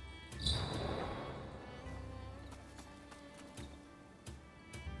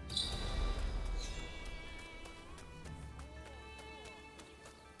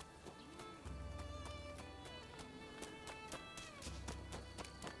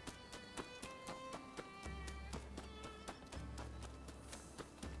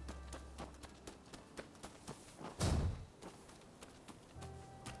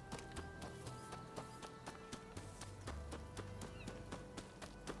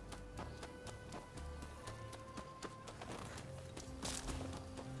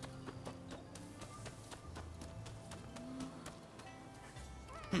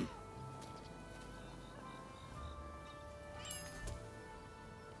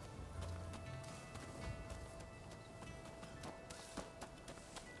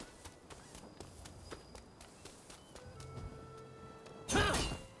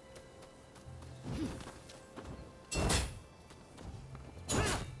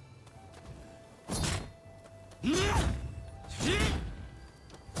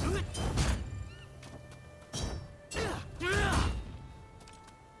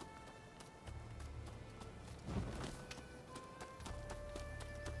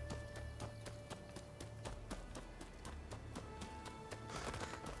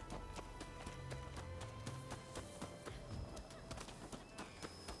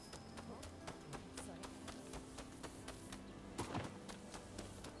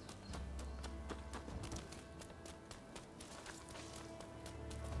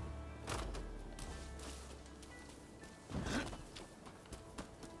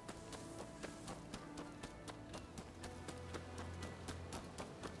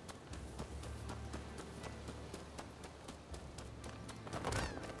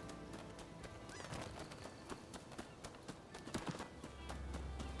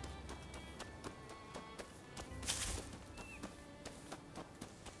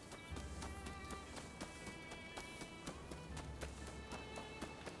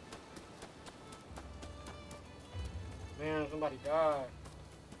 somebody died.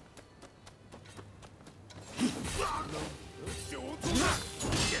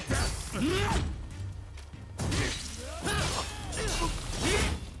 Get that!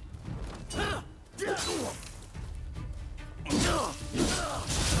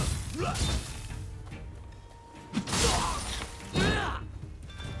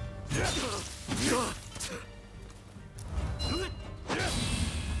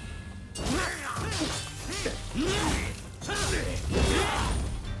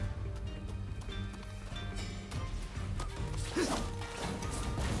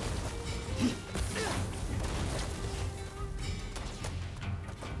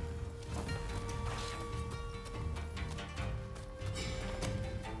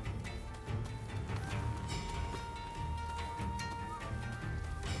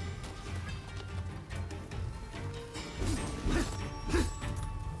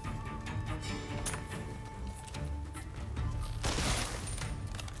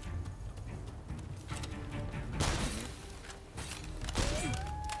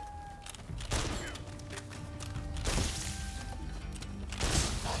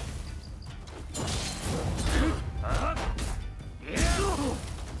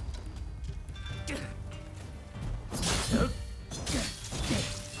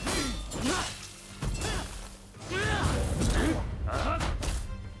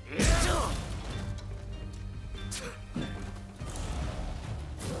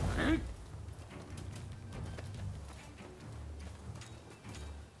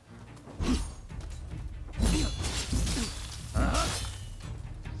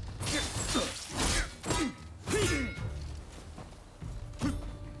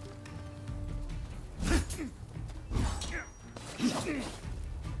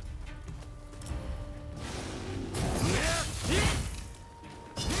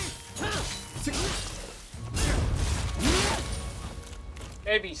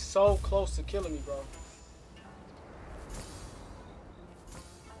 They be so close to killing me, bro.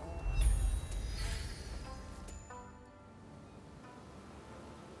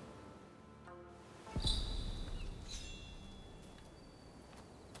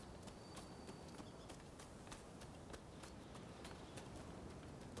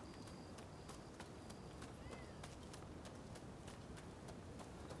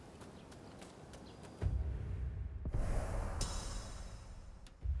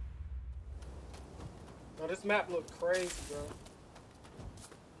 Oh, this map look crazy, bro.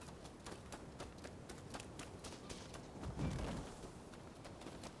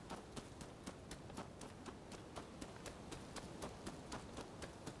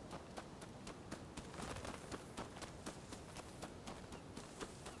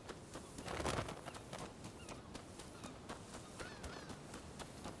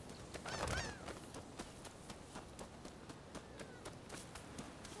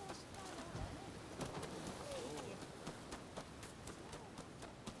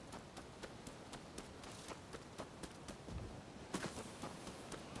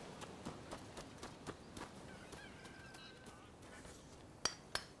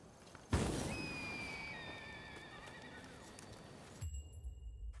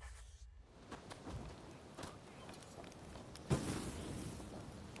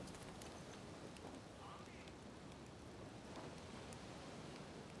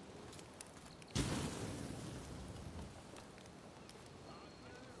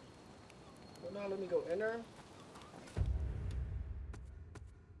 Now let me go in there.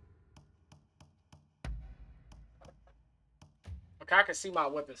 Okay, I can see my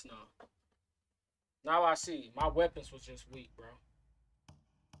weapons now. Now I see. My weapons was just weak, bro.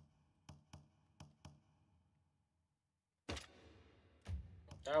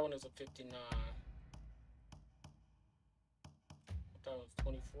 That one is a 59. That was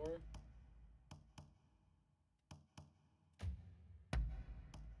 24.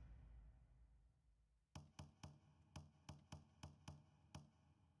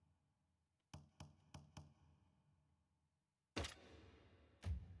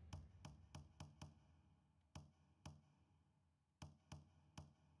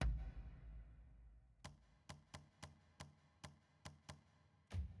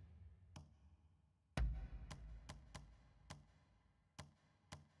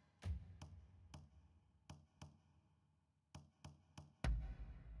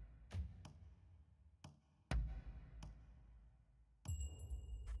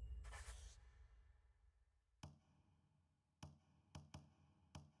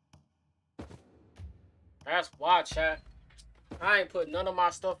 That's why, chat. I ain't put none of my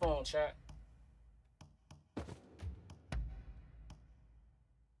stuff on, chat.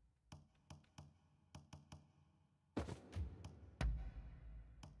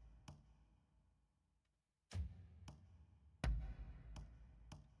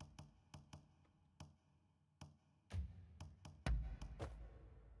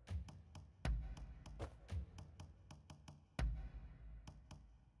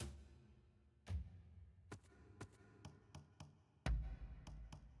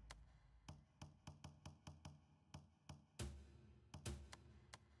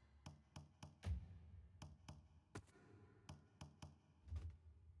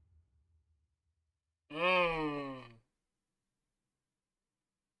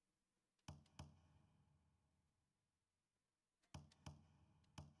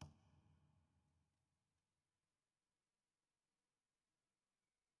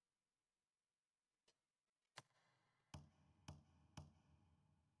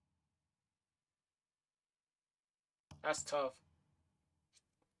 That's tough.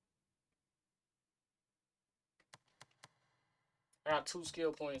 I got 2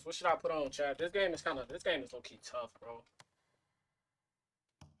 skill points. What should I put on, chat? This game is low-key tough, bro.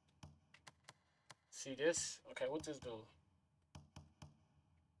 See this? Okay, what this do?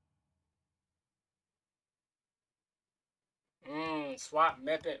 Swap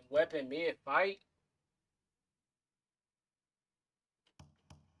weapon mid-fight?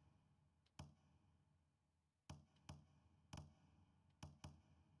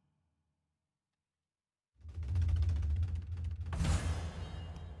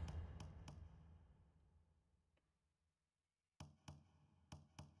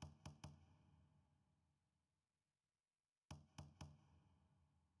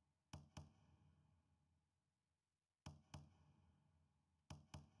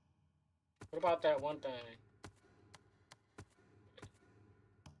 What about that one thing?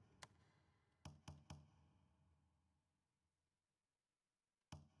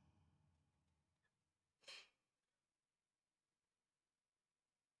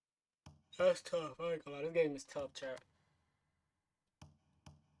 That's tough. I ain't gonna lie. This game is tough, chat.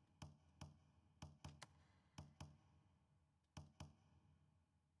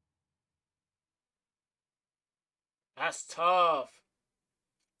 That's tough.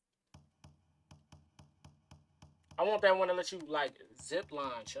 I want that one that lets you, like, zip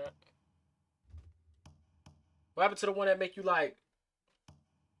line, chat. What happened to the one that make you, like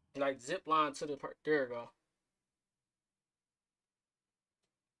zip line to the part? There you go.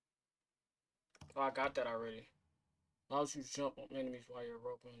 Oh, I got that already. Allows you to jump on enemies while you're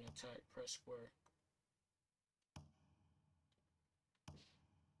roping and attack. Press square.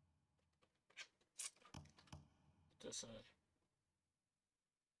 This side.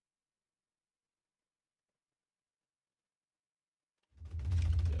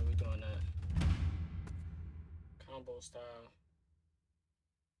 Yeah, we doing that. Combo style.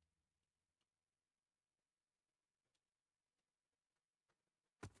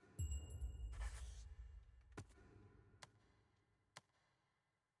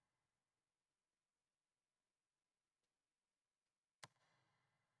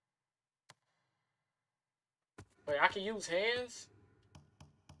 Wait, I can use hands?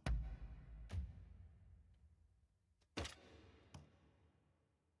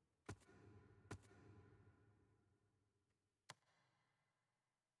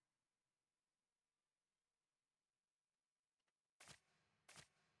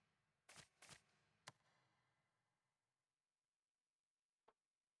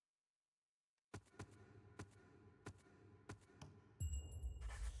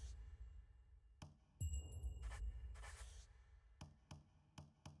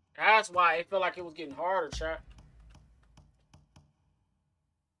 That's why it felt like it was getting harder, chat.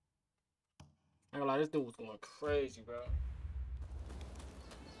 I ain't gonna lie, this dude was going crazy, bro.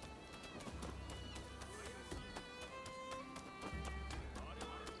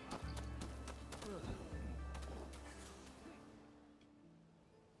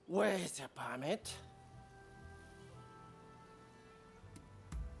 Where is your permit?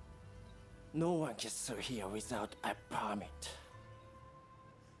 No one gets through here without a permit.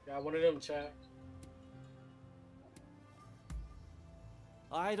 Got one of them, chat.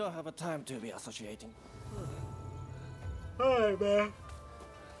 I don't have a time to be associating. Alright, man.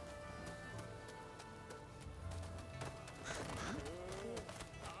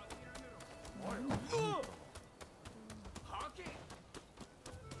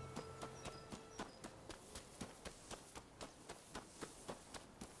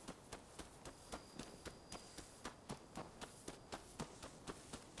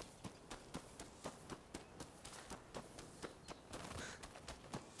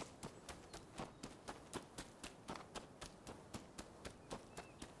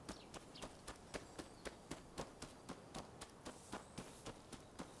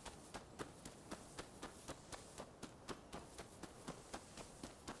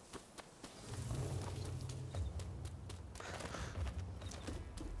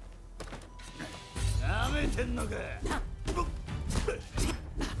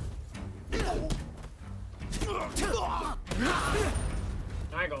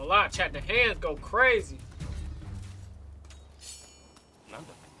 I ain't gonna lie, chat, the hands go crazy.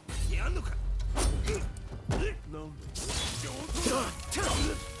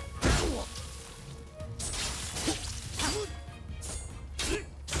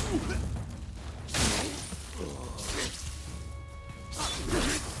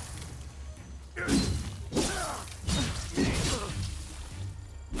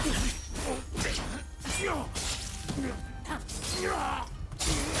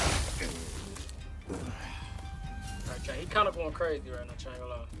 kind of going crazy right now, trying to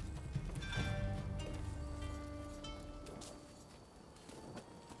lie.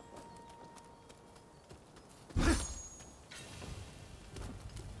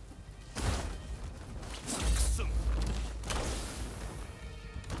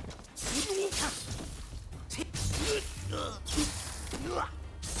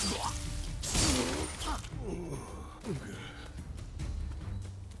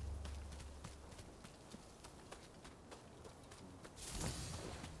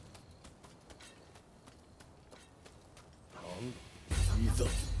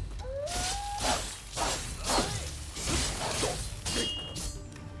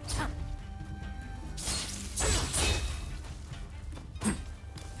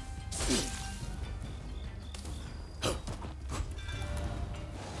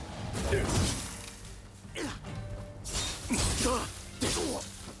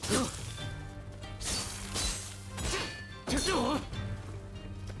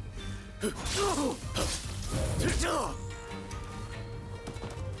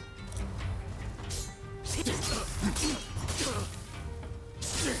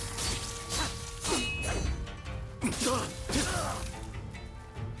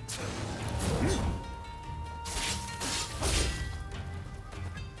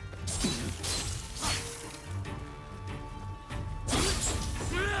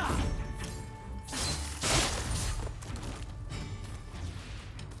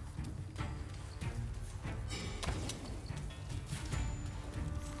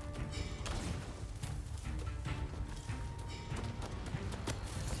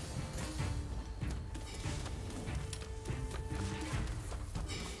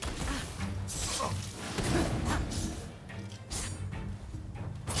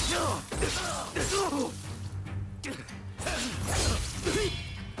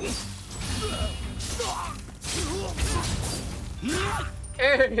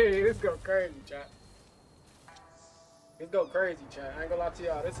 Hey, this go crazy, chat. This go crazy, chat. I ain't gonna lie to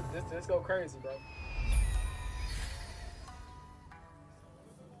y'all. This go crazy, bro.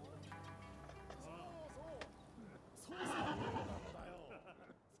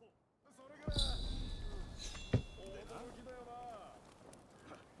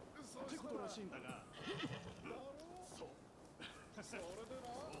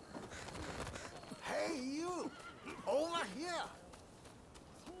 Hey, you! Over here!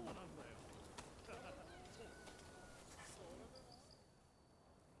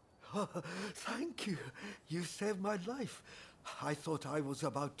 Thank you. You saved my life. I thought I was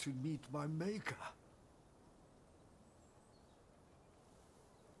about to meet my maker.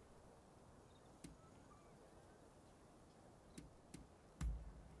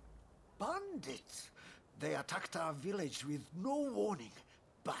 Bandits! They attacked our village with no warning.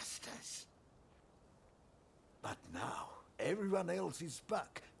 Bastards. But now, everyone else is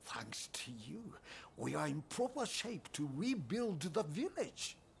back. Thanks to you. We are in proper shape to rebuild the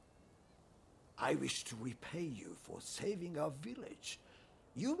village. I wish to repay you for saving our village.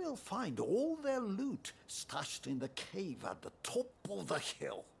 You will find all their loot stashed in the cave at the top of the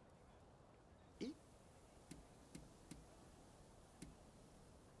hill.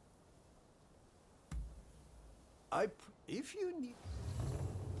 If you need...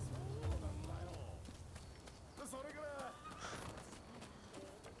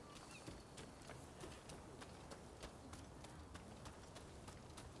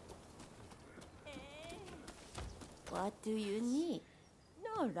 What do you need?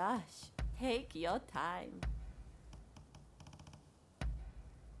 No rush. Take your time.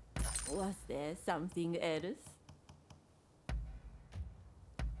 Was there something else?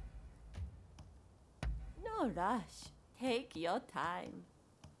 No rush. Take your time.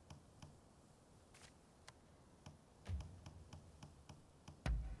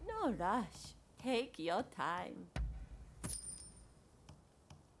 No rush. Take your time.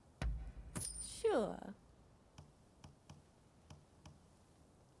 Sure.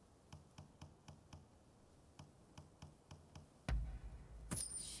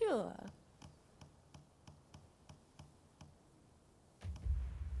 Sure.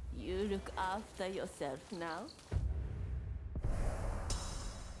 You look after yourself now.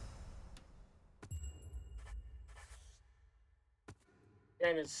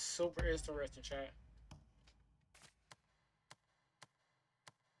 Game is super interesting, chat.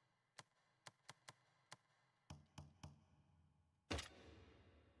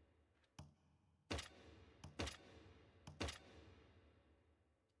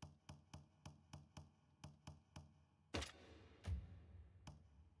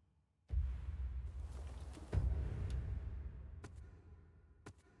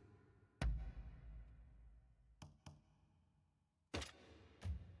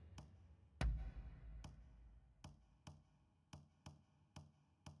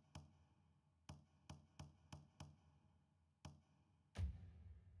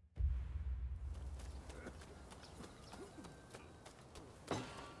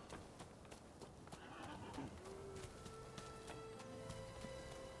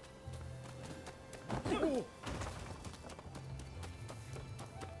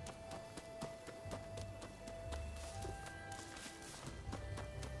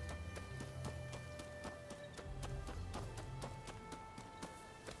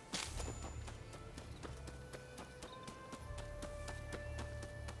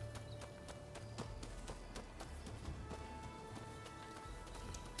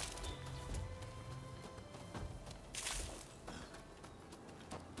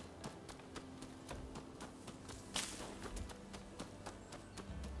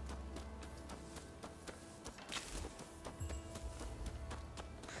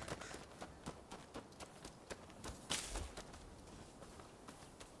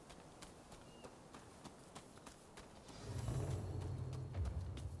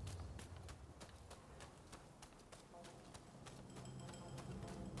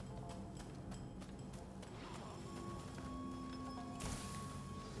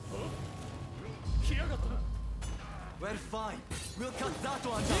 We're fine. We'll cut that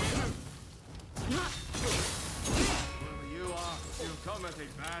one down too. Whoever you are, you've come at a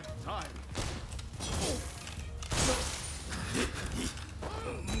bad time.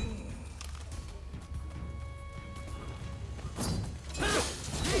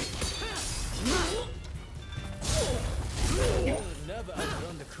 Never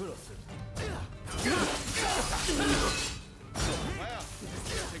outrun the Kurosu. Well,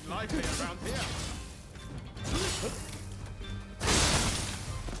 it's getting lively around here.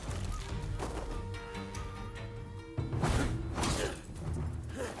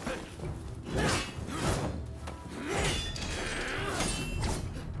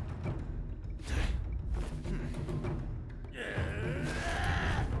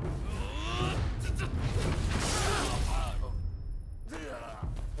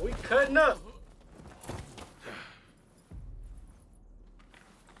 We cutting up.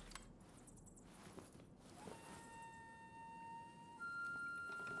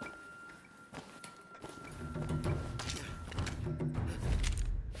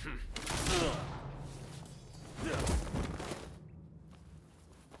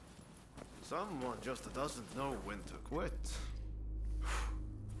 Someone just doesn't know when to quit.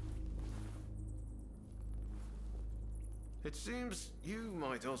 It seems you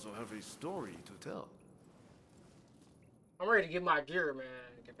might also have a story to tell. I'm ready to get my gear, man.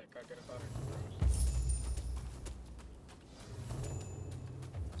 Get that cut, get it better.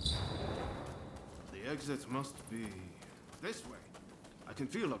 The exit must be this way. I can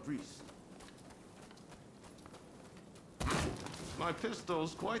feel a breeze. My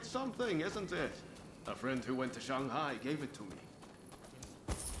pistol's quite something, isn't it? A friend who went to Shanghai gave it to me.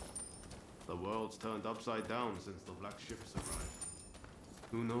 The world's turned upside down since the black ships arrived.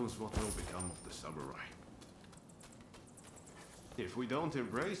 Who knows what will become of the samurai? If we don't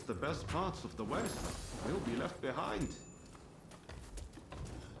embrace the best parts of the West, we'll be left behind.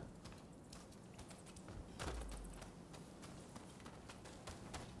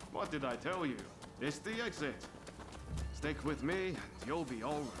 What did I tell you? It's the exit. Stick with me and you'll be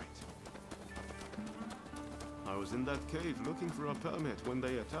all right. I was in that cave looking for a permit when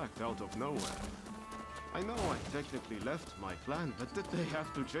they attacked out of nowhere. I know I technically left my clan, but did they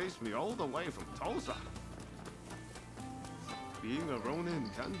have to chase me all the way from Tulsa? Being a Ronin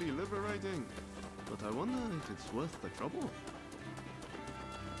can be liberating, but I wonder if it's worth the trouble.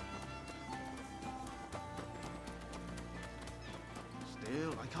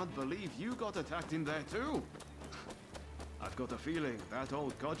 Still, I can't believe you got attacked in there too. I've got a feeling that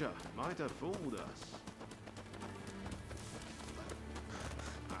old codger might have fooled us.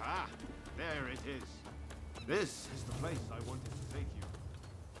 Ah, there it is. This is the place I wanted to take you.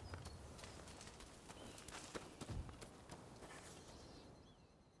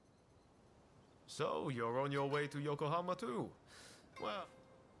 So, you're on your way to Yokohama too? Well...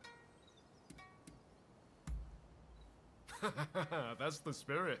 That's the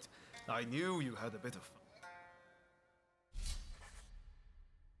spirit. I knew you had a bit of fun.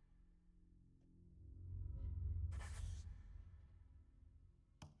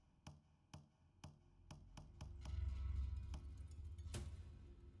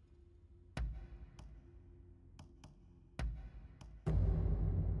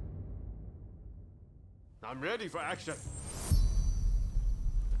 I'm ready for action.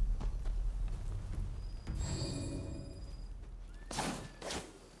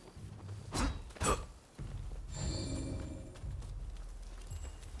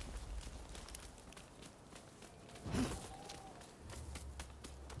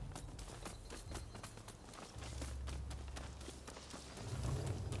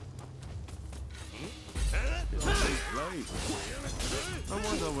 I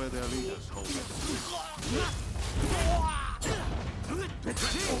wonder where their leaders hold it.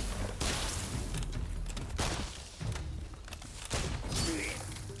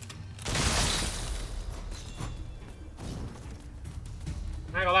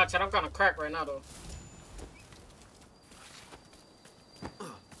 I ain't gonna lie, Chad, I'm kinda cracked right now though.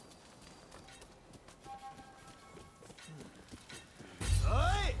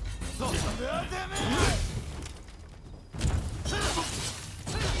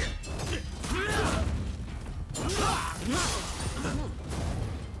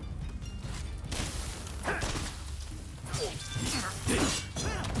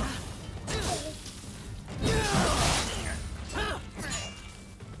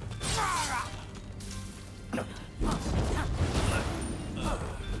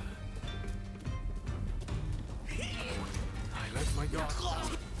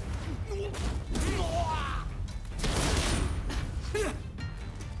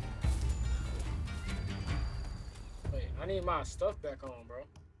 need my stuff back on, bro.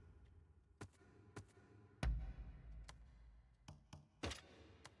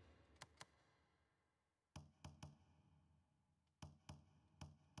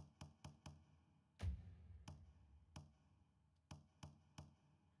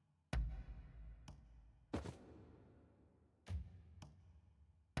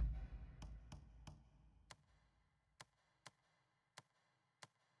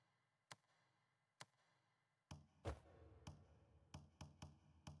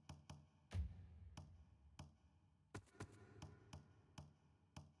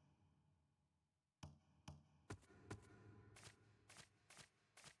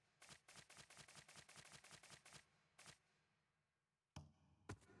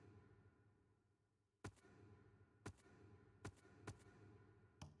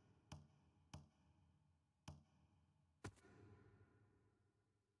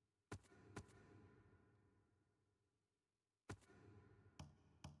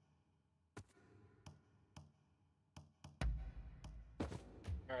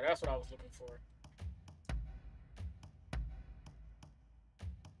 Alright, that's what I was looking for.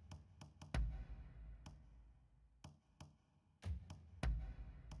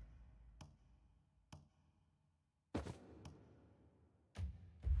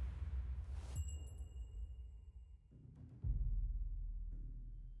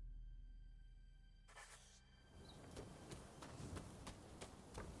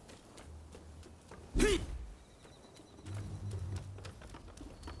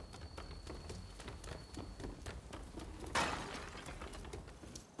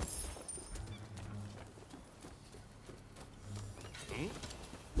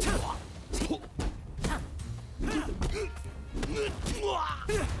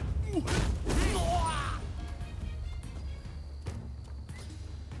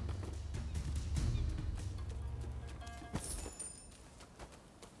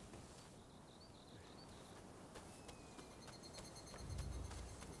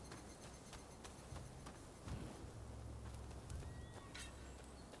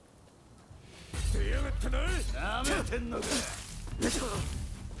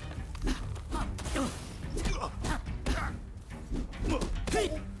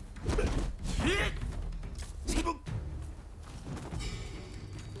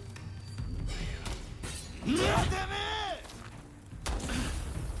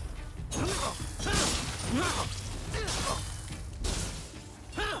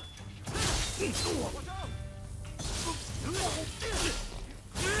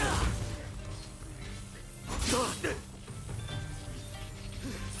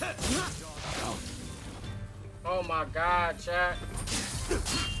 Oh my god, chat.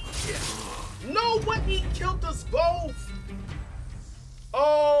 No way, he killed us both.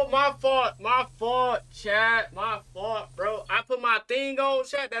 Oh, my fault, chat. My fault, bro. I put my thing on,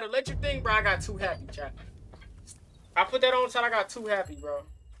 chat, that electric thing, bro. I got too happy, chat. I put that on, chat. I got too happy, bro.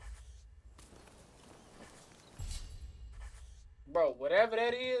 Bro, whatever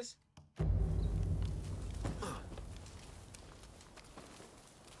that is.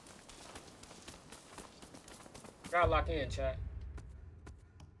 Gotta lock in, chat.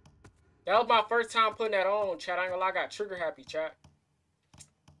 That was my first time putting that on, chat. I ain't gonna lie, I got trigger happy, chat.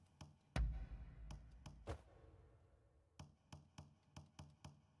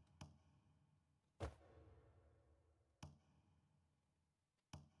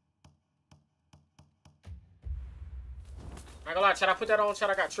 I ain't gonna lie, chat. I put that on, chat.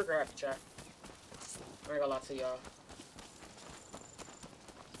 I got trigger happy, chat. I ain't gonna lie to y'all.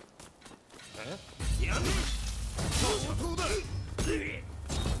 Huh?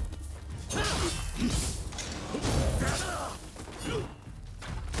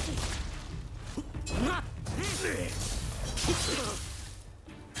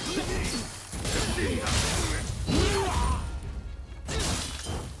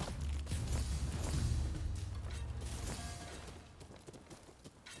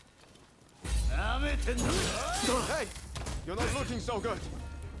 Hey, you're not looking so good.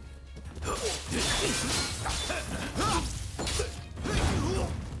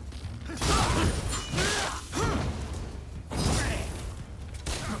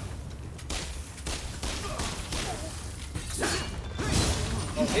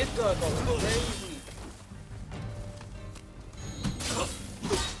 Oh, his gun goes crazy.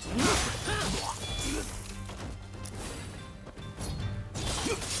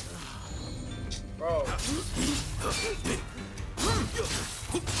 Bro.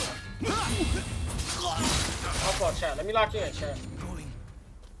 I'll chat. Let me lock in, chat.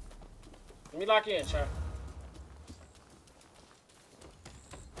 Let me lock in, chat.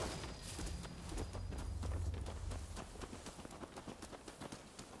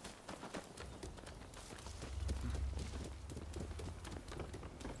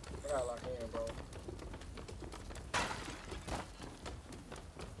 gotta lock in, bro.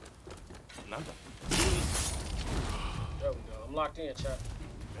 There we go. I'm locked in, chat.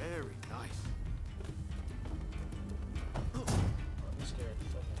 Very nice. I'm scared.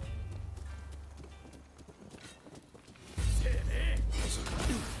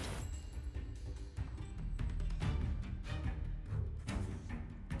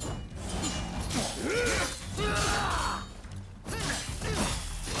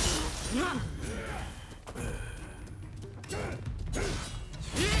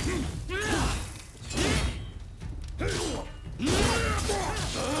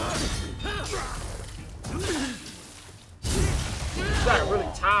 You gotta really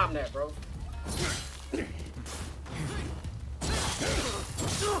time that, bro. Hey,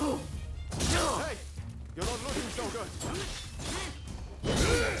 you're not looking so good.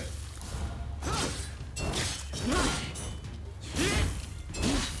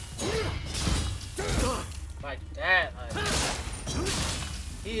 Like that, like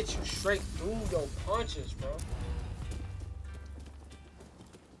he hit you straight through your punches, bro.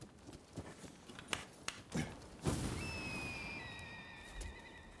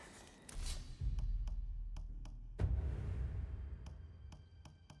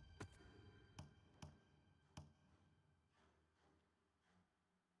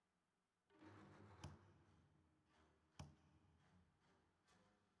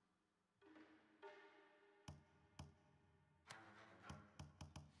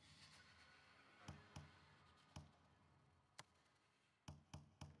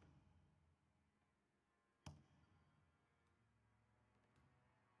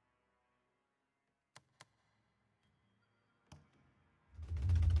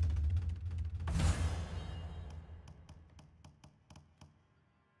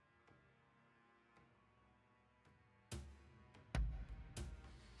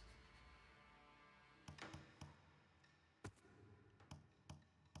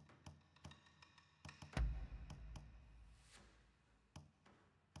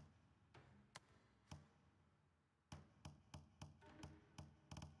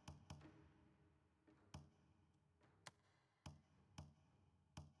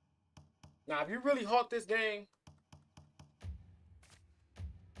 Now, if you really hawk this game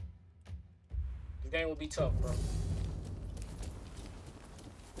will be tough, bro.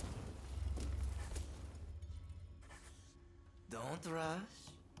 Don't rush.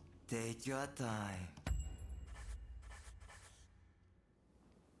 Take your time.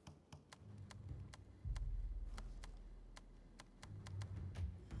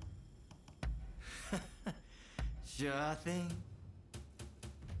 Sure thing.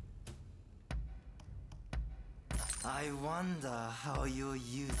 I wonder how you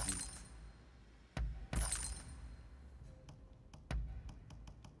use it.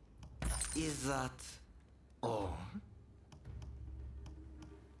 Is that all?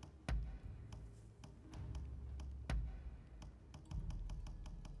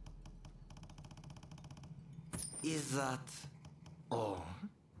 Is that all?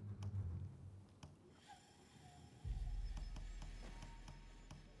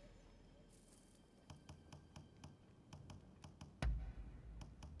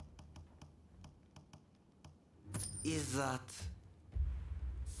 Is that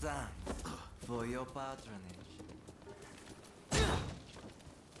thanks for your patronage?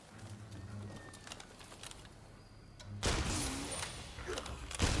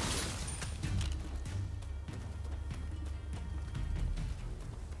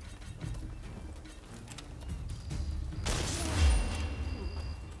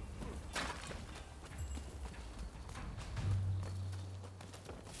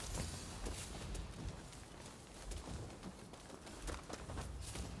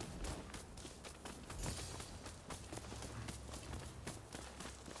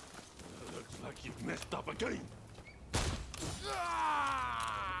 You've messed up again.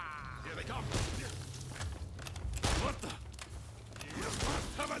 Here they come. What the? You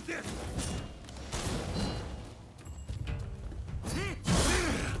must have a this.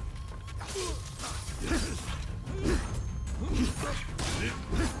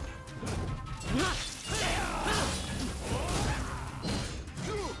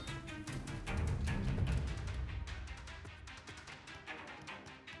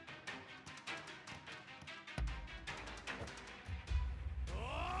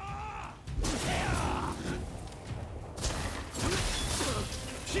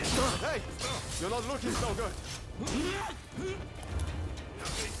 Hey! You're not looking so good!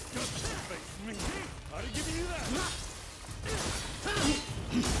 I'll give you that!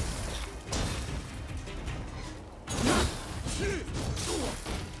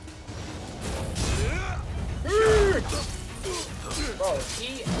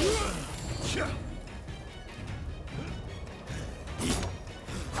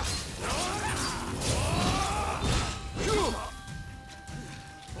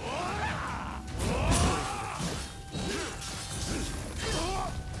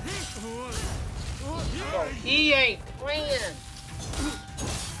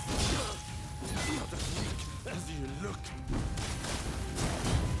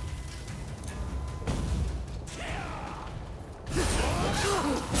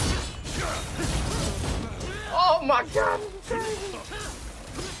 God!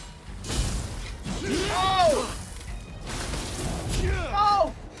 Oh!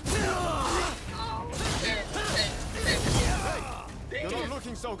 Oh! You're not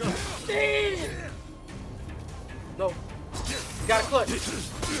looking so good. No. You got a clutch.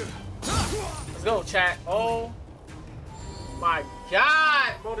 Let's go, chat. Oh my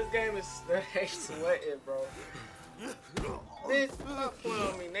God, bro, this game is sweating, bro. Bitch, stop playing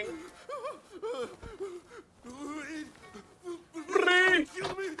on me, nigga.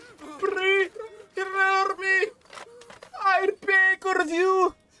 Free, get out of me. I'll pay for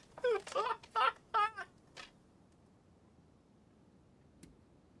you.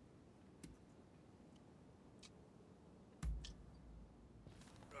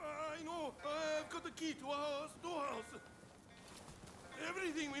 I know. I've got the key to our storehouse.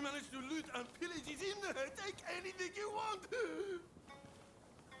 Everything we managed to loot and pillage is in there. Take anything you want.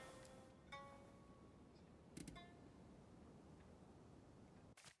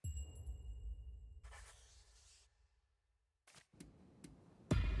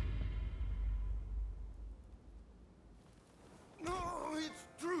 No, it's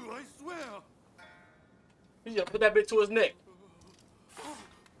true, I swear. He just put that bitch to his neck.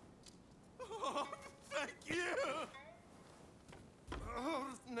 Oh, thank you. I'll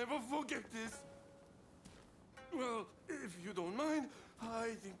never forget this. Well, if you don't mind,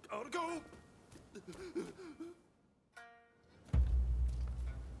 I think I'll go.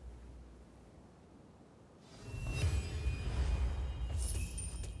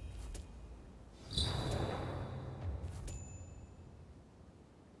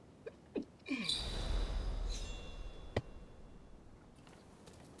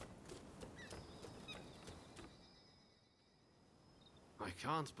 I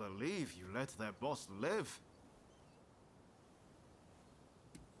can't believe you let their boss live.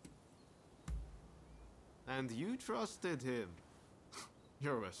 And you trusted him.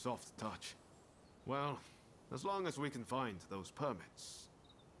 You're a soft touch. Well, as long as we can find those permits.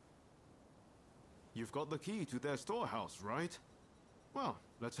 You've got the key to their storehouse, right? Well,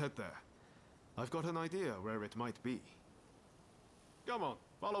 let's head there. I've got an idea where it might be. Come on,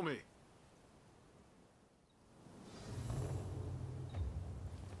 follow me.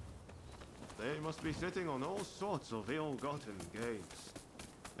 They must be sitting on all sorts of ill-gotten gains.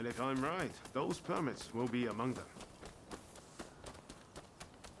 And if I'm right, those permits will be among them.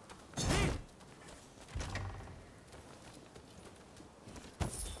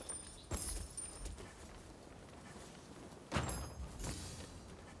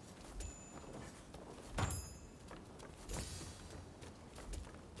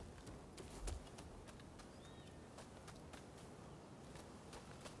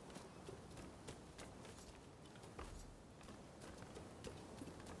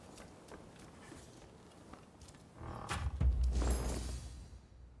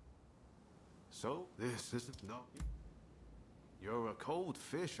 So, this isn't no... You're a cold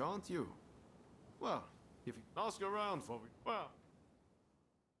fish, aren't you? Well, if you ask around for it, well...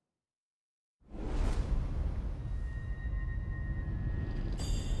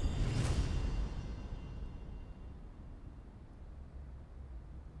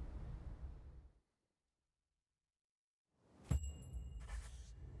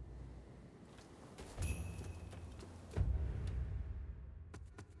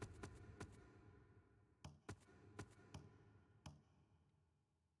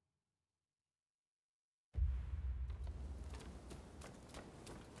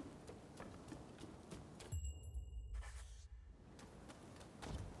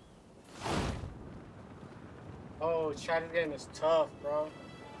 Oh, chat, this game is tough, bro.